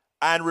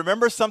 And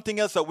remember something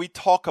else that we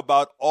talk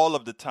about all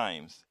of the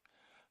times.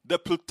 The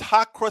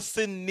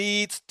plutocracy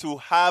needs to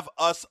have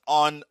us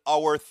on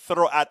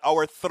at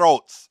our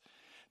throats.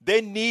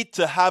 They need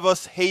to have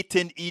us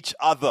hating each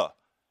other.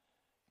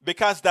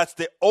 Because that's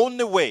the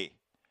only way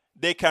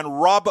they can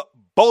rob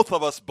both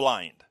of us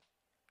blind.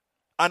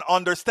 And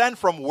understand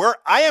from where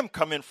I am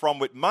coming from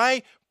with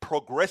my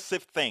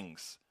progressive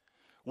things.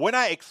 When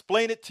I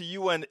explain it to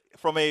you and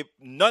from a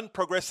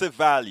non-progressive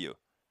value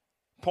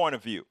point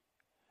of view,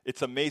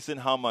 it's amazing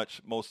how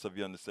much most of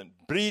you understand.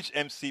 Bridge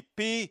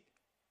MCP,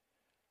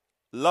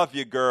 love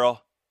you,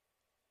 girl.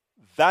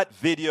 That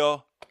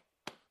video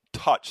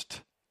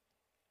touched.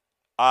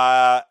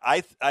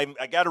 I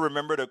got to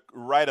remember to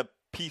write a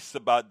piece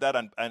about that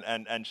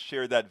and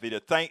share that video.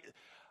 Thank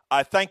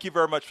you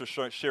very much for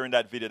sharing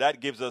that video. That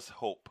gives us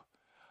hope.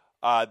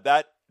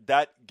 That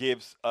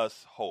gives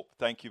us hope.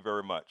 Thank you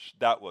very much.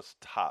 That was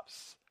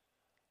tops.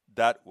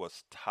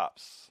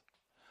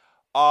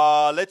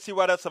 Let's see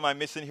what else am I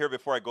missing here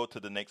before I go to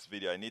the next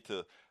video. I need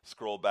to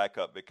scroll back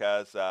up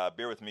because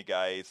bear with me,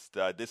 guys.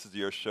 This is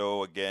your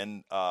show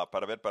again.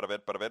 Para ver.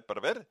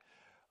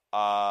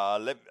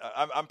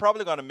 I'm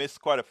probably going to miss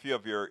quite a few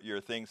of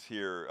your things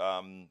here.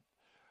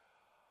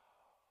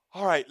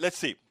 All right, let's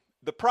see.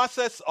 The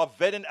process of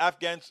vetting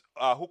Afghans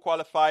who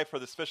qualify for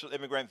the special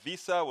immigrant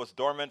visa was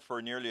dormant for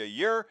nearly a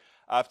year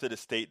after the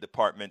State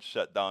Department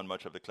shut down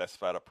much of the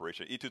classified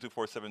operation.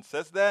 E2247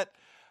 says that.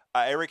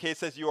 Eric Hayes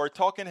says, you are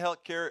talking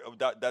healthcare. Oh,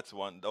 that's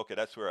one. Okay,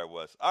 that's where I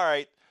was. All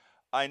right.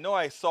 I know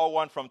I saw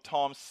one from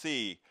Tom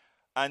C.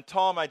 And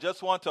Tom, I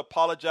just want to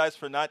apologize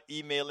for not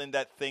emailing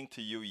that thing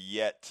to you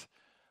yet.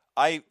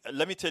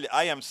 Let me tell you,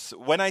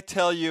 when I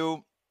tell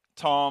you,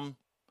 Tom,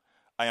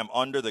 I am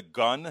under the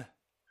gun.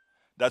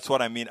 That's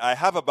what I mean. I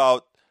have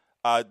about,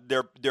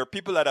 there are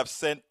people that have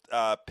sent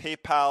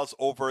PayPals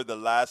over the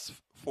last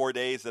 4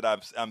 days that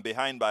I'm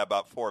behind by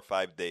about 4 or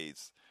 5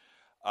 days.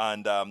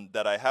 And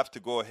that I have to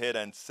go ahead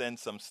and send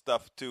some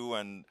stuff to.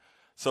 And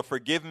so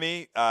forgive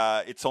me,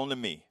 it's only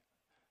me.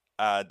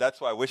 That's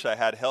why I wish I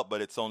had help,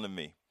 but it's only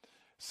me.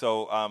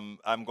 So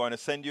I'm going to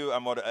send you.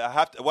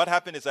 What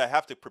happened is I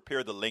have to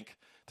prepare the link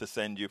to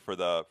send you for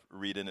the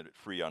reading it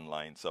free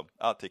online. So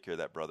I'll take care of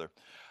that, brother.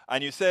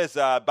 And you says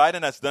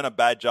Biden has done a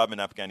bad job in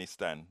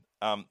Afghanistan.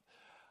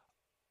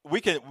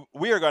 We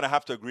are going to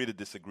have to agree to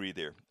disagree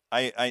there.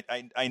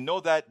 I know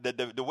that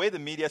the way the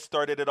media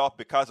started it off,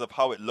 because of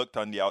how it looked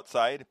on the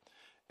outside,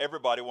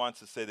 everybody wants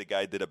to say the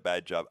guy did a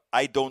bad job.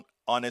 I don't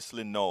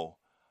honestly know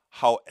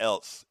how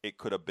else it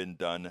could have been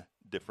done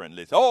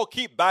differently. Oh,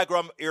 keep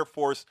Bagram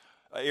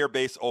Air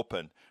Base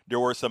open. There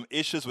were some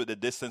issues with the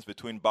distance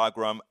between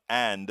Bagram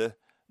and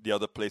the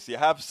other place. You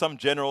have some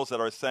generals that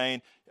are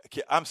saying,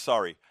 okay, I'm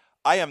sorry,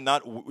 I am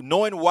not,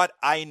 knowing what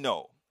I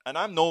know, and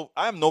I am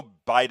no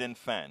Biden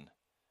fan.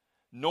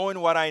 Knowing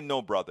what I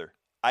know, brother,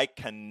 I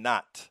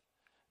cannot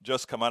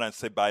just come out and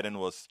say Biden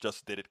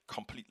did it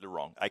completely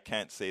wrong. I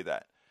can't say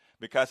that,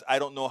 because I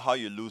don't know how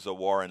you lose a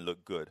war and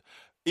look good.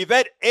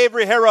 Yvette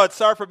Avery Herod,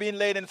 sorry for being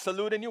late and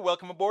saluting you.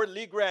 Welcome aboard.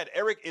 Lee Grant,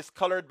 Eric is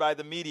colored by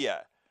the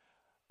media.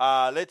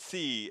 Let's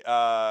see.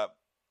 Tom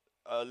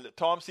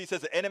C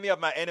says, the enemy of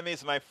my enemy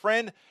is my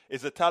friend.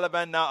 Is the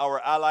Taliban now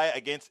our ally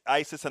against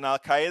ISIS and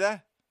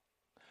Al-Qaeda?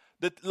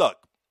 Look,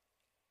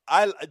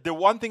 the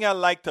one thing I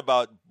liked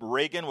about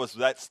Reagan was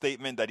that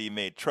statement that he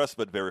made, trust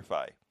but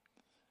verify.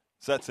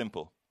 It's that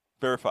simple.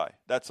 Verify.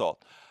 That's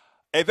all.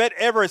 Yvette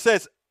Ever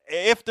says,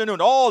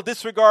 afternoon, all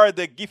disregard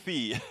the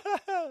Giphy.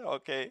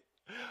 Okay.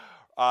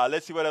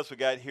 Let's see what else we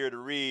got here to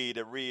read.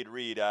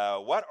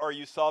 What are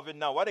you solving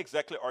now? What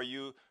exactly are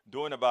you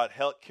doing about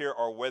healthcare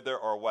or weather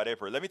or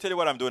whatever? Let me tell you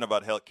what I'm doing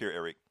about healthcare,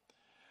 Eric.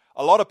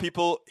 A lot of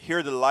people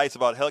hear the lies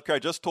about healthcare. I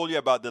just told you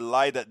about the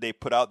lie that they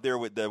put out there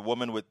with the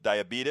woman with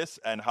diabetes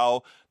and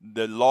how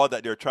the law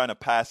that they're trying to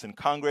pass in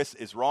Congress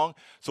is wrong.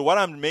 So what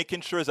I'm making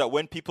sure is that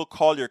when people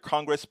call your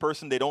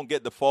congressperson, they don't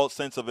get the false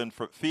sense of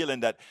feeling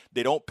that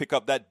they don't pick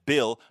up that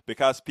bill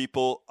because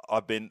people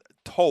have been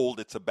told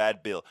it's a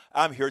bad bill.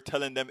 I'm here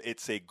telling them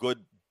it's a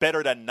good,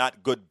 better than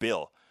not good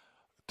bill,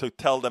 to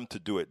tell them to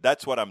do it.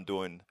 That's what I'm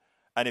doing.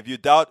 And if you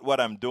doubt what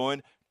I'm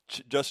doing,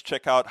 just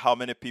check out how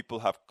many people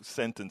have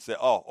sent and say,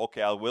 oh,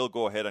 okay, I will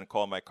go ahead and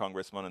call my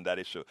congressman on that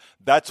issue.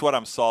 That's what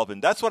I'm solving.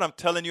 That's what I'm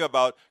telling you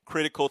about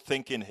critical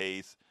thinking,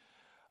 Hayes,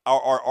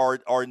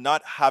 or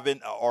not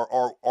having,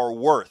 or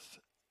worth.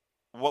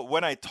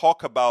 When I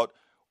talk about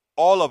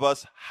all of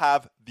us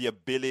have the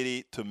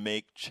ability to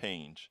make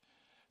change.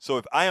 So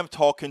if I am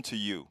talking to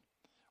you,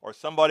 or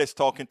somebody's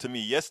talking to me.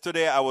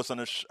 Yesterday, I was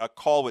on a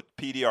call with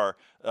PDR,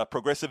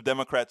 Progressive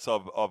Democrats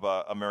of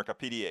America,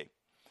 PDA.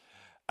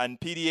 And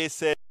PDA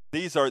said,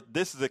 this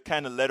is the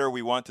kind of letter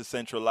we want to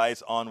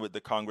centralize on with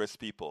the Congress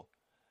people.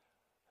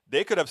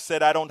 They could have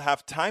said, I don't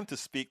have time to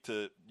speak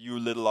to you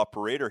little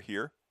operator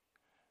here.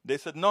 They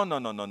said,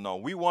 no.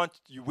 We want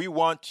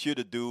you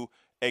to do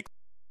X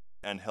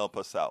and help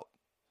us out.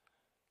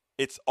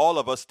 It's all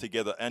of us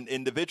together. And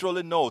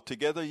individually, no.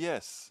 Together,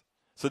 yes.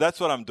 So that's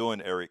what I'm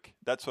doing, Eric.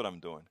 That's what I'm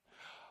doing.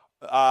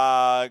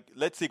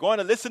 Let's see. Go on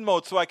to listen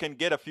mode so I can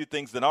get a few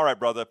things done. All right,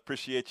 brother.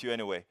 Appreciate you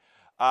anyway.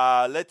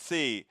 Let's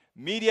see.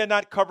 Media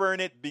not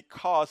covering it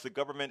because the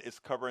government is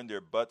covering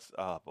their butts.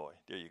 Oh, boy.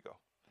 There you go.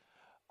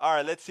 All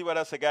right. Let's see what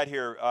else I got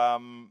here.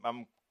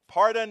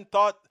 Pardon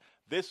thought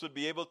this would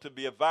be able to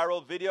be a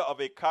viral video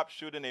of a cop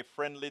shooting a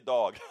friendly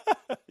dog.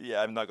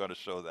 Yeah, I'm not going to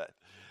show that.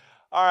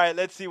 All right.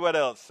 Let's see what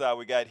else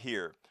we got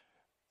here.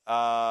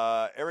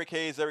 Eric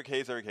Hayes.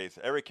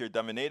 Eric, you're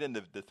dominating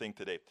the thing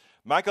today.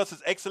 Michael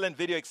says, excellent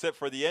video except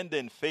for the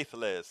ending,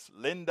 faithless.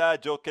 Linda,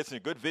 Joe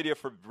Kissinger, good video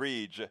for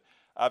Breach.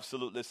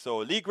 Absolutely so.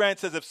 Lee Grant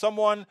says, if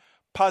someone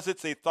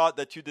posits a thought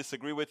that you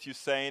disagree with, you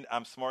saying,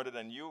 I'm smarter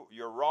than you,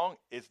 you're wrong,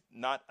 is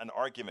not an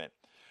argument.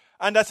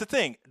 And that's the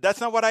thing. That's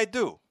not what I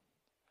do.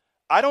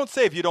 I don't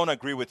say if you don't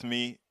agree with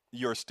me,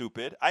 you're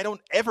stupid. I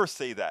don't ever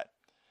say that.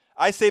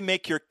 I say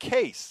make your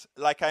case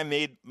like I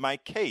made my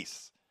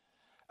case.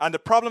 And the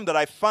problem that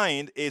I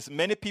find is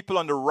many people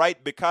on the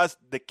right, because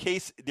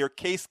their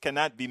case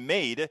cannot be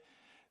made,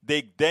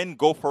 they then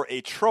go for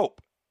a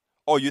trope.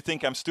 Oh, you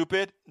think I'm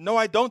stupid? No,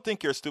 I don't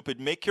think you're stupid.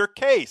 Make your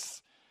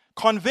case.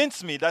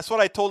 Convince me. That's what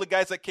I told the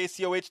guys at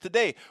KCOH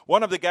today.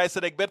 One of the guys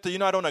said,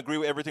 Egberto, I don't agree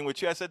with everything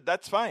with you. I said,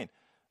 that's fine.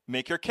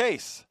 Make your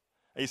case.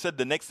 And he said,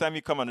 the next time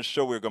you come on the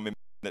show, we're going to be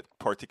making that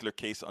particular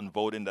case on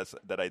voting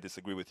that I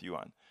disagree with you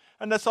on.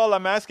 And that's all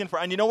I'm asking for.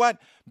 And you know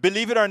what?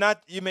 Believe it or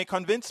not, you may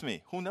convince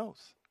me. Who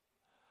knows?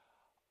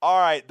 All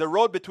right, the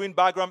road between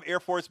Bagram Air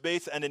Force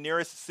Base and the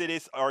nearest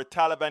cities are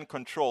Taliban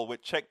control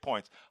with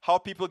checkpoints. How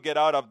people get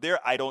out of there,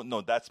 I don't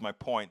know. That's my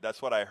point. That's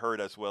what I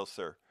heard as well,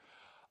 sir.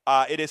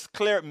 It is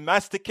clear,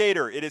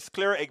 Masticator, it is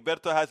clear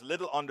Egberto has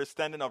little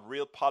understanding of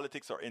real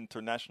politics or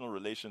international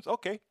relations.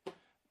 Okay,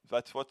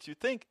 that's what you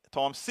think.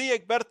 Tom C.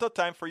 Egberto,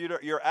 time for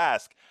your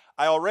ask.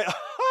 I already...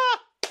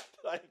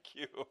 Thank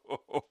you.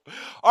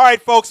 All right,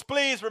 folks,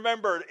 please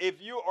remember,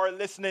 if you are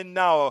listening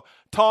now,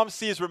 Tom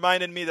C. is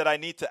reminding me that I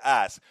need to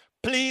ask.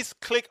 Please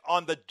click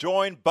on the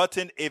join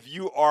button if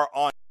you are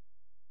on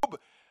YouTube.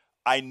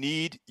 I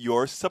need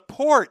your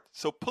support.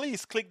 So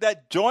please click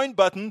that join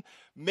button.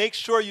 Make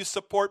sure you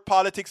support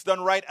Politics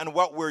Done Right and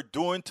what we're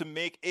doing to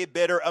make a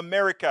better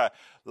America.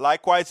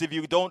 Likewise, if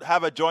you don't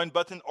have a join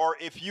button, or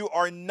if you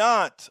are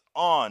not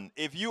on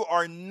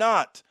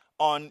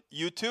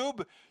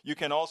YouTube, you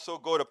can also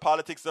go to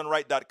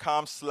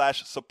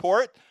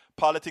politicsdoneright.com/support,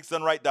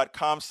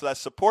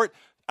 politicsdoneright.com/support,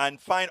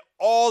 and find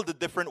all the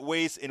different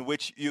ways in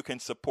which you can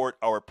support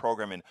our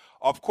programming.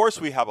 Of course,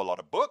 we have a lot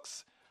of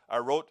books. I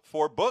wrote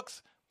 4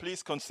 books.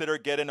 Please consider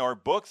getting our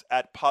books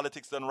at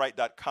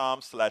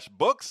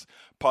politicsdoneright.com/books,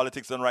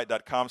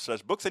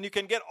 politicsdoneright.com/books, and you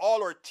can get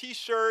all our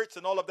T-shirts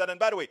and all of that. And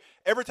by the way,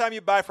 every time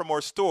you buy from our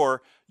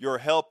store, you're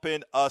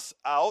helping us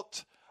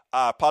out.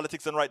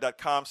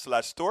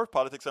 Politicsdoneright.com/store,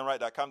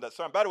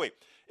 politicsdoneright.com/store. And by the way,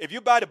 if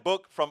you buy the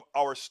book from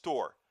our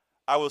store,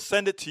 I will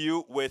send it to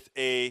you with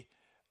a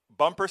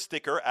bumper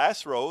sticker,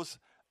 Ask Rose,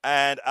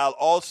 and I'll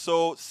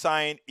also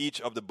sign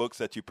each of the books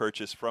that you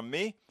purchase from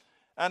me.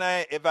 And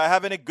if I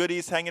have any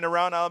goodies hanging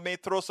around, I may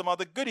throw some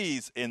other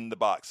goodies in the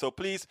box. So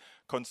please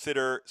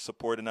consider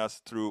supporting us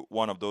through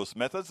one of those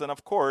methods. And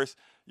of course,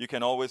 you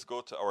can always go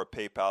to our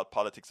PayPal,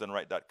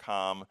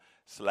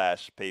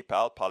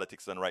 politicsdoneright.com/PayPal,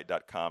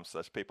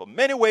 politicsdoneright.com/PayPal.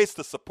 Many ways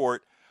to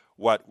support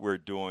what we're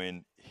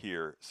doing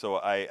here. So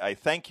I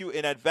thank you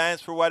in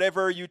advance for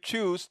whatever you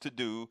choose to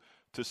do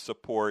to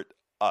support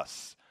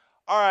us.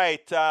 All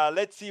right,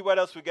 let's see what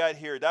else we got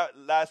here. That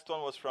last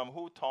one was from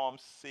who? Tom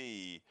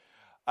C.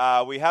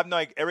 We have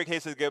no Eric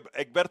Hayes says,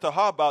 Egberto,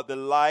 how about the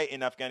lie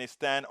in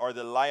Afghanistan, or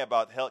the lie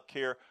about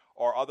healthcare,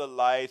 or other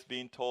lies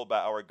being told by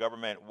our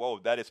government? Whoa,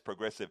 that is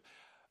progressive.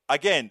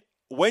 Again,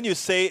 when you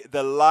say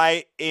the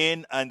lie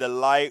in and the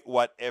lie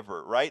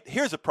whatever, right?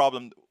 Here's a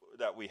problem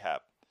that we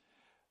have.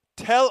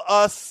 Tell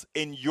us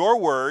in your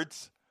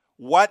words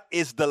what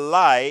is the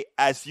lie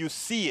as you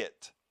see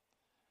it.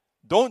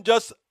 Don't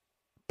just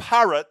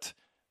parrot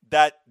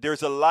that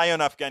there's a lie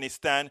on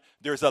Afghanistan,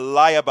 there's a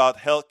lie about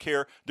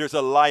healthcare, there's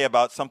a lie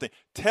about something.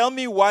 Tell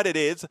me what it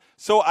is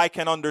so I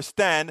can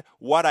understand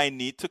what I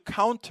need to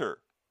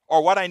counter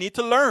or what I need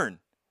to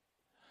learn.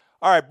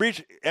 All right,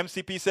 Bridge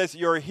MCP says,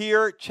 you're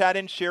here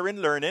chatting,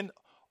 sharing, learning.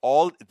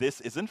 All this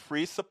isn't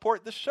free.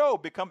 Support the show.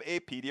 Become a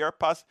PDR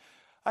Posse.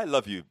 I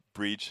love you,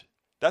 Bridge.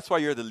 That's why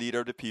you're the leader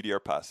of the PDR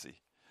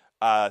Posse.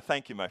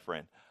 Thank you, my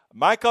friend.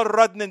 Michael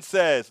Rudnan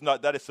says, no,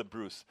 that is a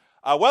Bruce.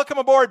 Welcome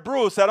aboard,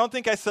 Bruce. I don't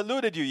think I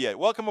saluted you yet.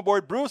 Welcome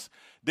aboard, Bruce.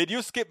 Did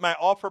you skip my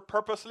offer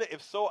purposely?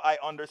 If so, I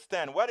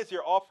understand. What is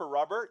your offer,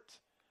 Robert?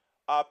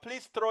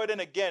 Please throw it in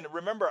again.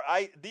 Remember,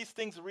 these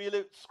things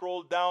really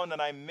scroll down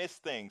and I miss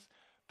things.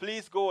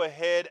 Please go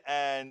ahead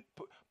and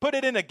put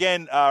it in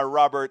again,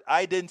 Robert.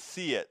 I didn't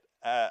see it.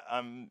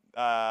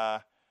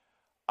 I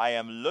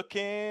am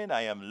looking.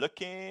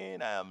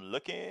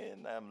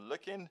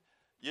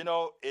 You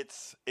know,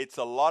 it's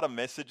a lot of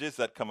messages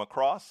that come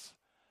across.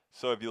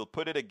 So if you'll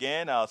put it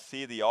again, I'll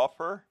see the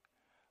offer.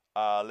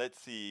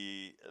 Let's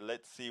see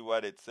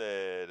what it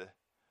said.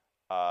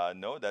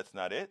 No, that's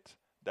not it.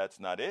 That's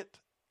not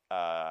it.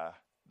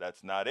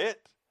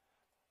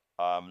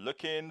 I'm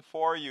looking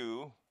for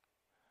you.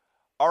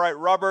 All right,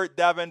 Robert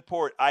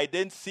Davenport. I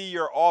didn't see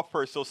your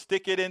offer, so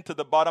stick it into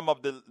the bottom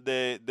of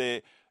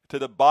the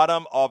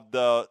bottom of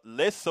the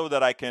list so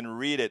that I can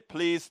read it.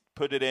 Please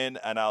put it in,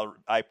 and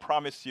I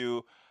promise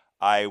you,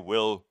 I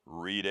will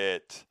read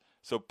it.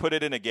 So put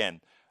it in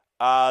again.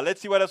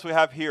 Let's see what else we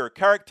have here.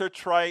 Character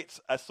traits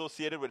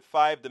associated with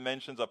 5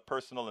 dimensions of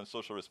personal and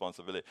social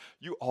responsibility.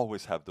 You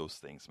always have those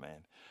things,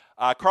 man.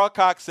 Carl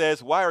Cox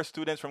says, why are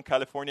students from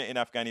California in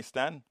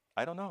Afghanistan?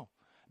 I don't know.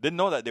 Didn't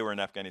know that they were in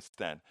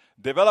Afghanistan.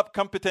 Develop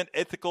competent,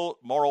 ethical,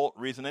 moral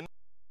reasoning.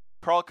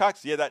 Carl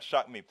Cox, yeah, that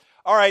shocked me.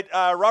 All right,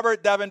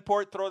 Robert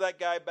Davenport, throw that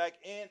guy back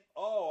in.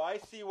 Oh, I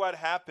see what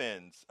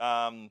happens.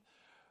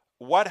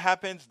 What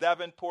happens,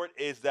 Davenport,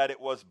 is that it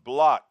was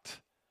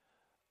blocked.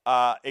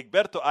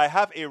 Egberto, I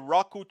have a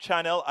Roku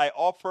channel. I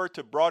offer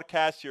to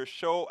broadcast your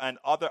show and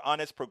other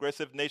honest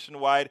progressive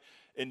nationwide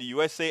in the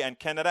USA and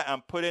Canada,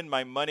 and put in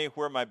my money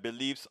where my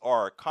beliefs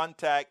are.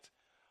 Contact.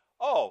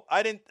 Oh,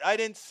 I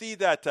didn't see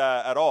that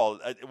at all.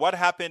 What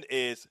happened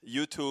is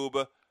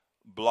YouTube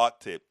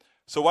blocked it.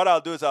 So what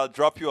I'll do is I'll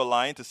drop you a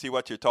line to see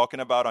what you're talking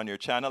about on your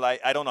channel.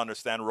 I don't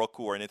understand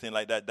Roku or anything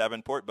like that,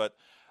 Davenport, but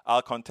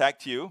I'll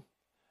contact you,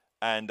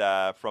 and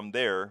from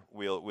there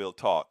we'll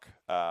talk.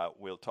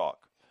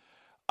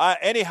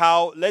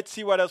 Anyhow, let's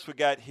see what else we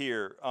got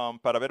here.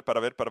 Para ver.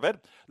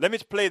 Let me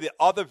play the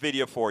other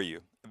video for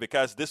you,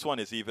 because this one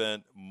is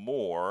even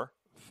more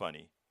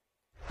funny.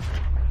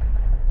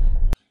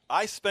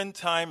 I spend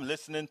time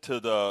listening to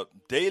the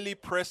daily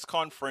press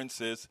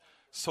conferences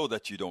so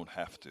that you don't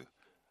have to.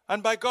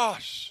 And by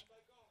gosh,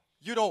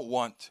 you don't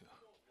want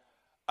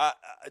to.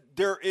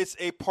 There is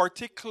a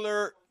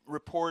particular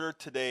reporter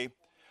today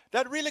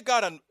that really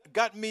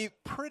got me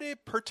pretty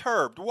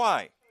perturbed.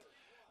 Why?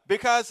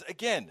 Because,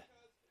 again,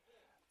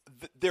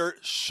 their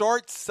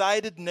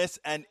short-sightedness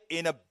and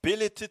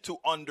inability to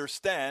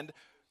understand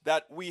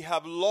that we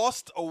have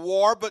lost a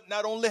war, but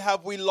not only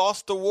have we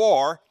lost a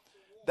war,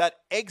 that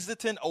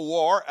exiting a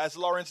war, as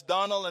Lawrence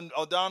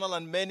O'Donnell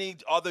and many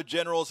other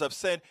generals have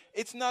said,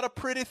 it's not a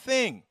pretty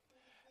thing.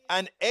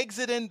 And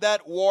exiting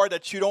that war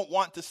that you don't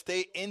want to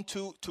stay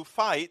into to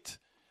fight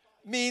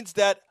means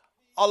that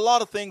a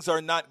lot of things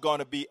are not going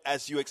to be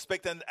as you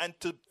expect. And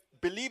to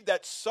believe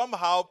that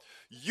somehow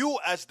you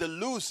as the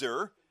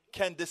loser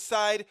can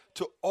decide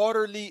to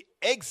orderly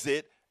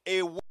exit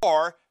a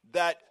war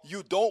that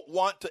you don't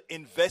want to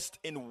invest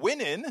in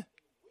winning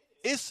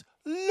is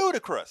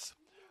ludicrous.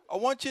 I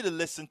want you to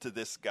listen to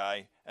this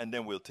guy, and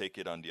then we'll take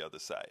it on the other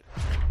side.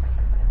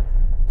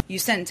 You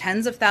send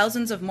tens of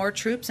thousands of more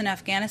troops in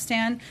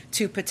Afghanistan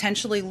to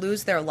potentially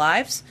lose their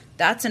lives.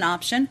 That's an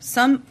option.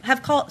 Some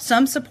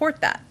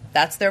support that.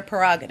 That's their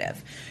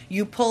prerogative.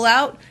 You pull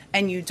out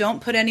and you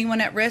don't put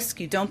anyone at risk,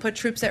 you don't put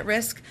troops at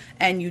risk,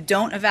 and you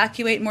don't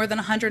evacuate more than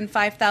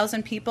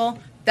 105,000 people.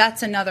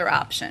 That's another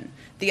option.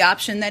 The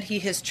option that he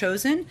has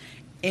chosen,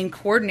 in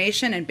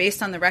coordination and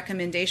based on the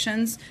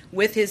recommendations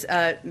with his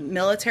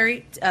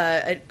military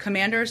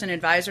commanders and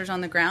advisors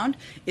on the ground,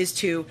 is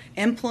to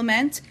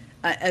implement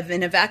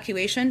an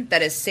evacuation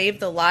that has saved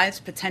the lives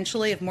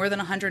potentially of more than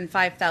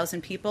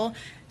 105,000 people,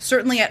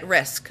 certainly at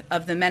risk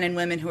of the men and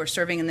women who are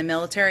serving in the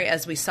military,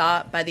 as we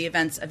saw by the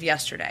events of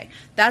yesterday.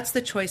 That's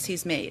the choice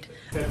he's made.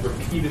 That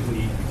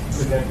repeatedly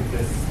presented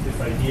this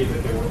idea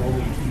that there were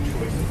only two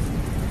choices.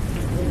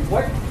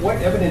 What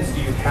evidence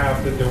do you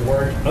have that there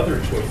weren't other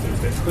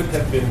choices that could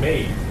have been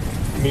made?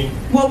 I mean,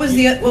 what's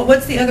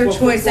the other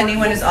choice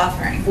anyone is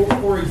offering?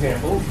 For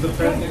example, the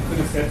president could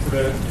have said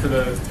to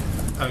the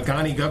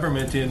Ghani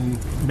government in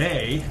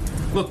May,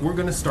 look, we're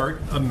going to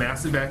start a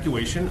mass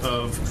evacuation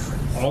of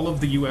all of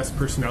the U.S.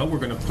 personnel. We're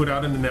going to put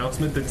out an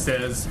announcement that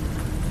says,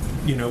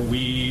 you know,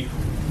 we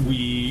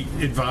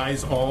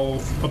advise all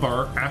of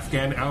our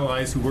Afghan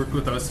allies who worked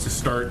with us to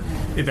start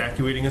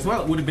evacuating as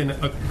well. It would have been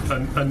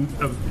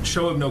a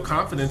show of no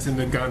confidence in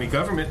the Ghani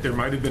government. There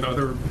might have been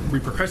other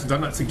repercussions.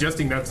 I'm not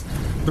suggesting that's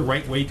the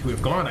right way to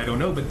have gone. I don't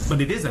know.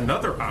 But it is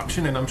another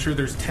option, and I'm sure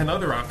there's 10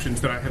 other options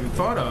that I haven't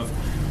thought of.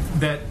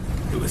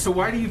 So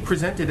why do you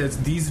present it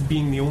as these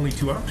being the only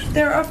two options?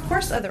 There are, of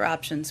course, other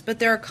options, but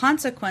there are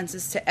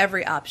consequences to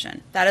every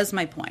option. That is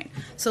my point.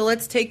 So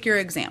let's take your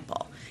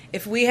example.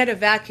 If we had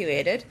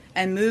evacuated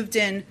and moved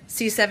in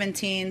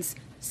C-17s,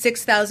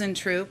 6,000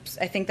 troops,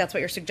 I think that's what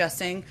you're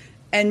suggesting,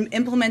 and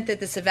implemented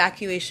this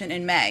evacuation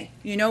in May,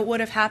 you know what would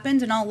have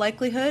happened in all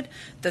likelihood?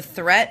 The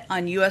threat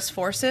on U.S.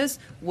 forces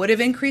would have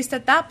increased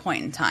at that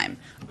point in time.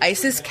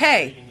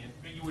 ISIS-K.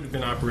 You would have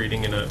been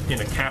operating in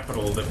a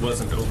capital that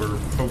wasn't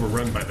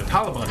overrun by the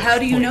Taliban. How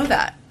do you know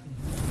that?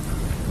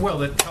 Well,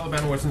 the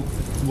Taliban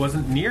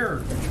wasn't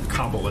near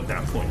Kabul at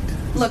that point.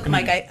 Look,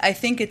 Mike, I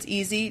think it's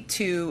easy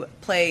to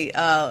play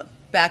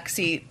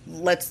backseat.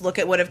 Let's look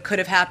at what could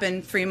have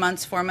happened 3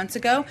 months, 4 months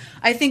ago.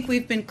 I think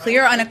we've been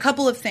clear on a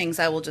couple of things,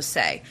 I will just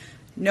say.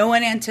 No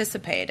one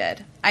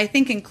anticipated, I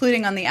think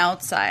including on the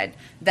outside,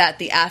 that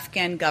the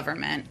Afghan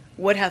government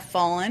would have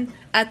fallen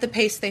at the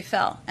pace they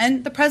fell.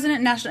 And the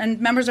president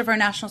and members of our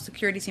national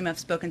security team have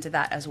spoken to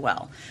that as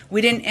well. We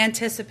didn't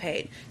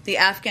anticipate the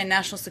Afghan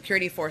national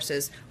security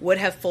forces would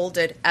have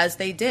folded as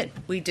they did.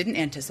 We didn't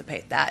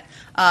anticipate that.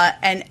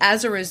 And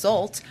as a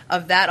result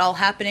of that all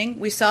happening,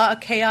 we saw a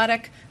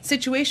chaotic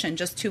situation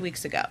just 2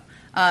 weeks ago.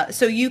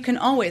 So you can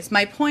always,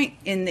 my point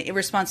in the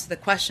response to the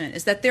question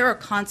is that there are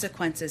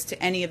consequences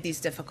to any of these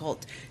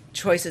difficult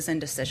choices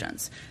and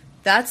decisions.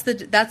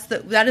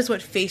 That is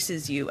what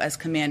faces you as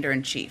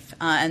commander-in-chief,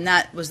 and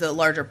that was the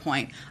larger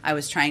point I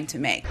was trying to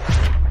make.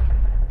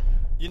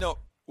 You know,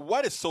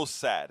 what is so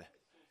sad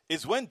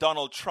is when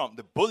Donald Trump,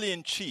 the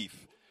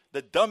bully-in-chief,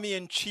 the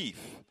dummy-in-chief,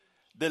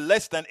 the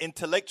less than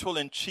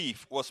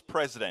intellectual-in-chief was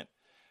president,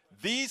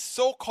 these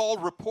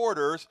so-called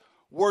reporters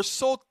were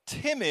so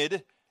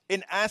timid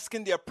in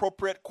asking the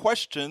appropriate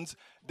questions.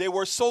 They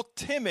were so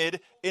timid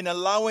in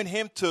allowing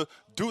him to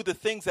do the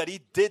things that he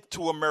did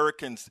to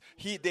Americans.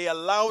 They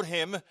allowed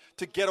him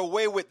to get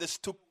away with the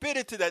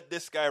stupidity that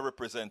this guy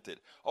represented.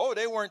 Oh,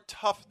 they weren't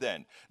tough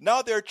then.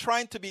 Now they're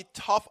trying to be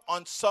tough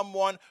on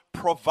someone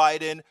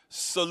providing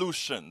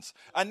solutions.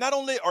 And not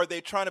only are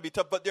they trying to be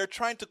tough, but they're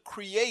trying to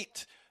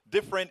create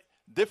different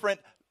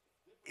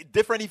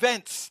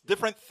events,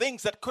 different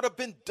things that could have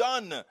been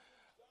done.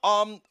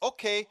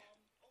 Okay,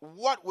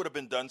 what would have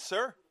been done,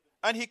 sir?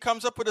 And he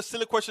comes up with a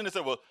silly question and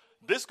says, well,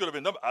 this could have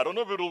been done. I don't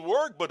know if it'll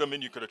work, but I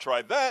mean, you could have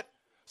tried that.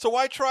 So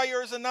why try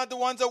yours and not the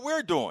ones that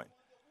we're doing?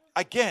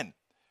 Again,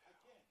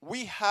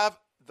 we have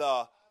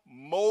the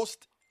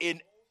most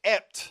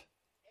inept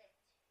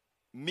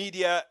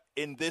media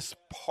in this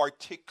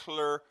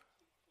particular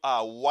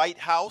White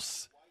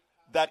House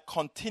that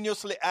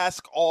continuously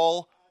ask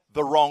all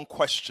the wrong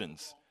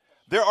questions.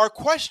 There are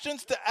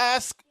questions to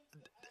ask,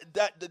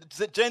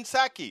 Jen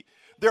Psaki.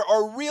 There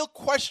are real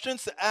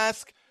questions to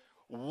ask.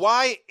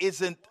 Why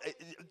isn't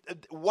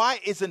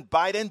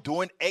Biden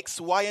doing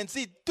X, Y, and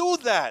Z? Do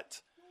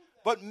that,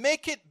 but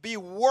make it be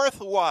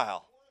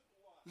worthwhile.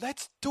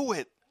 Let's do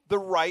it the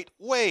right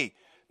way.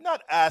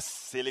 Not ask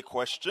silly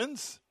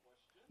questions.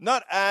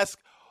 Not ask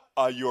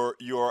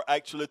you're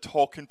actually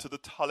talking to the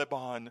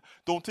Taliban.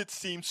 Don't it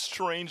seem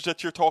strange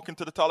that you're talking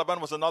to the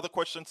Taliban? Was another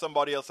question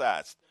somebody else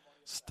asked.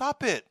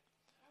 Stop it.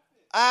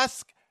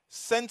 Ask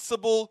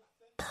sensible,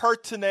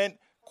 pertinent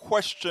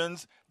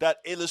questions that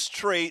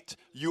illustrate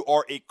you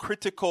are a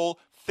critical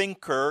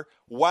thinker,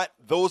 what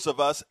those of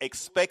us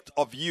expect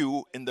of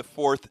you in the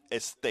fourth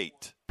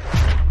estate.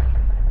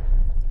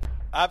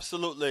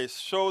 Absolutely.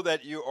 Show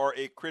that you are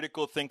a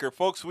critical thinker.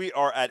 Folks, we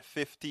are at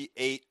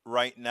 58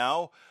 right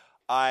now.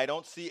 I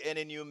don't see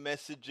any new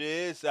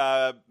messages.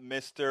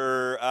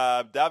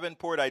 Mr.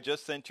 Davenport, I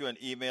just sent you an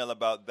email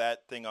about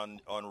that thing on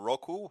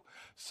Roku.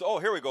 So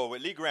here we go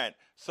with Lee Grant.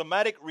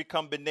 Somatic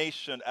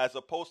recombination as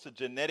opposed to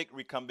genetic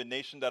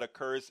recombination that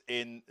occurs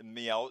in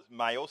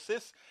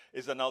meiosis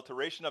is an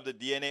alteration of the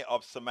DNA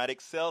of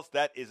somatic cells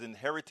that is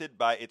inherited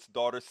by its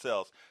daughter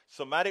cells.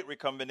 Somatic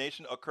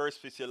recombination occurs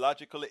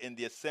physiologically in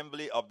the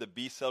assembly of the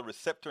B cell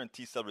receptor and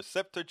T cell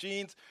receptor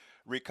genes,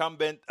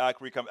 recombinant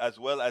as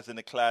well as in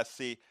the class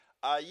C.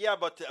 Yeah,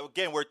 but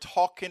again, we're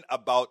talking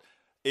about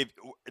if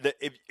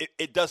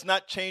it does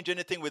not change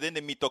anything within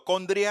the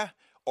mitochondria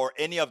or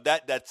any of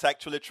that that's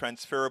actually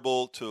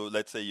transferable to,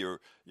 let's say, you're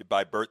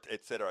by birth,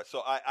 etc.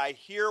 So I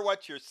hear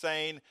what you're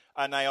saying,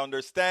 and I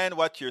understand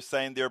what you're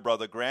saying there,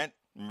 Brother Grant.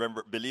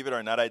 Remember, believe it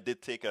or not, I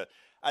did take a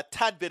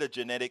tad bit of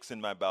genetics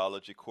in my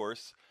biology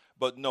course.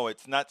 But no,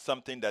 it's not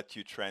something that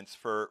you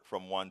transfer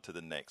from one to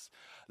the next.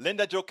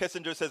 Linda Jo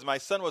Kessinger says, my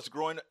son was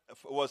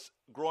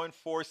growing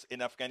force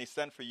in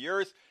Afghanistan for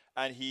years,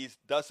 and he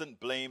doesn't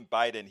blame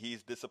Biden.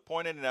 He's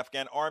disappointed in the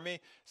Afghan army,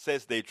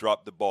 says they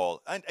dropped the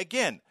ball. And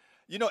again,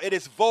 you know, it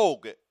is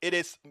vogue. It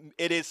is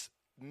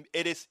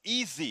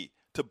easy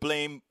to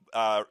blame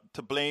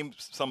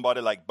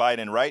somebody like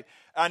Biden, right?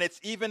 And it's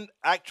even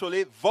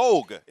actually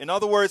vogue. In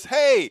other words,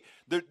 hey,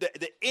 the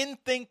in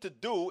thing to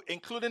do,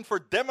 including for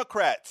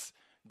Democrats,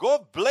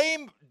 go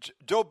blame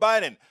Joe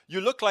Biden.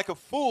 You look like a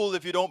fool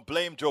if you don't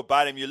blame Joe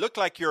Biden. You look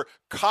like you're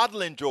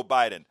coddling Joe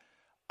Biden.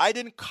 I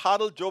didn't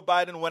coddle Joe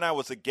Biden when I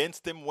was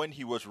against him when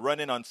he was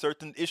running on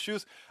certain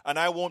issues, and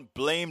I won't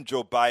blame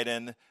Joe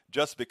Biden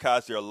just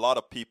because there are a lot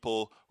of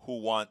people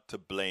who want to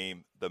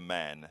blame the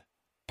man,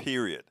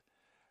 period.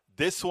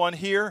 This one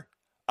here,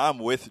 I'm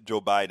with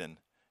Joe Biden.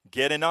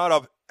 Getting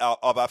out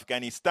of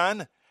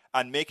Afghanistan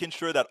and making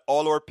sure that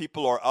all our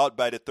people are out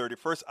by the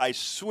 31st. I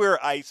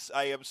swear I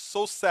am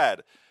so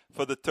sad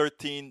for the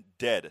 13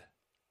 dead.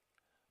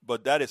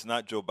 But that is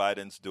not Joe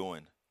Biden's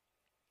doing.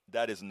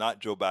 That is not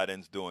Joe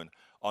Biden's doing.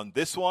 On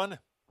this one,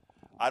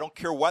 I don't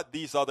care what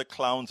these other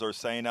clowns are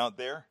saying out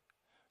there.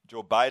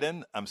 Joe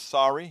Biden, I'm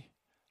sorry.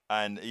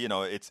 And, you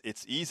know, it's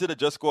easy to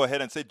just go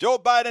ahead and say, Joe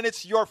Biden,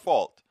 it's your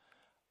fault.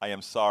 I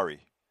am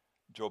sorry.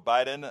 Joe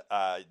Biden,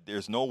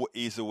 there's no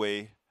easy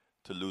way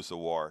to lose a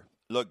war.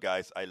 Look,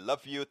 guys, I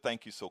love you.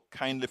 Thank you so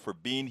kindly for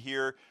being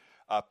here.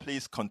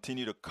 Please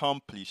continue to come.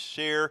 Please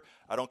share.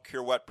 I don't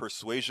care what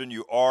persuasion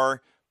you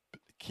are.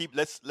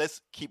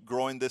 Let's keep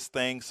growing this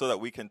thing so that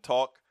we can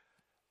talk.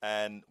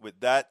 And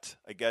with that,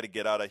 I got to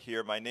get out of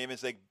here. My name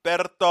is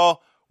Egberto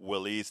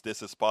Willies.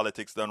 This is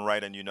Politics Done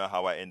Right, and you know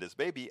how I end this,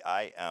 baby.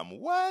 I am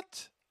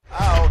what?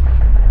 Out.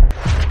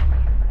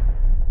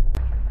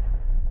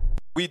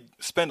 We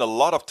spend a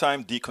lot of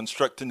time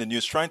deconstructing the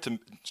news, trying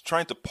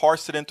to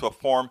parse it into a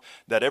form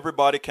that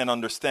everybody can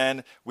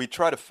understand. We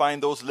try to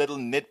find those little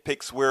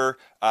nitpicks where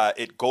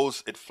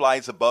it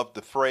flies above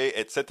the fray,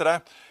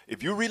 etc.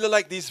 If you really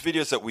like these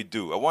videos that we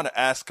do, I want to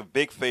ask a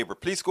big favor.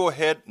 Please go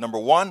ahead, number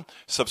 1,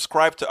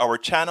 subscribe to our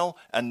channel,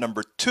 and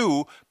number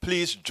 2,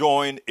 please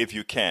join if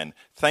you can.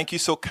 Thank you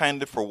so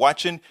kindly for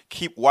watching.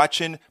 Keep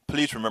watching.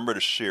 Please remember to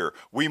share.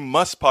 We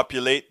must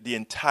populate the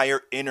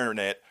entire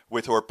internet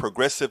with our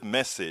progressive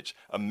message,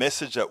 a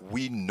message that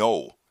we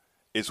know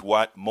is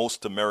what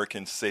most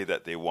Americans say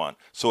that they want.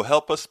 So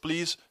help us,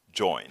 please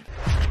join.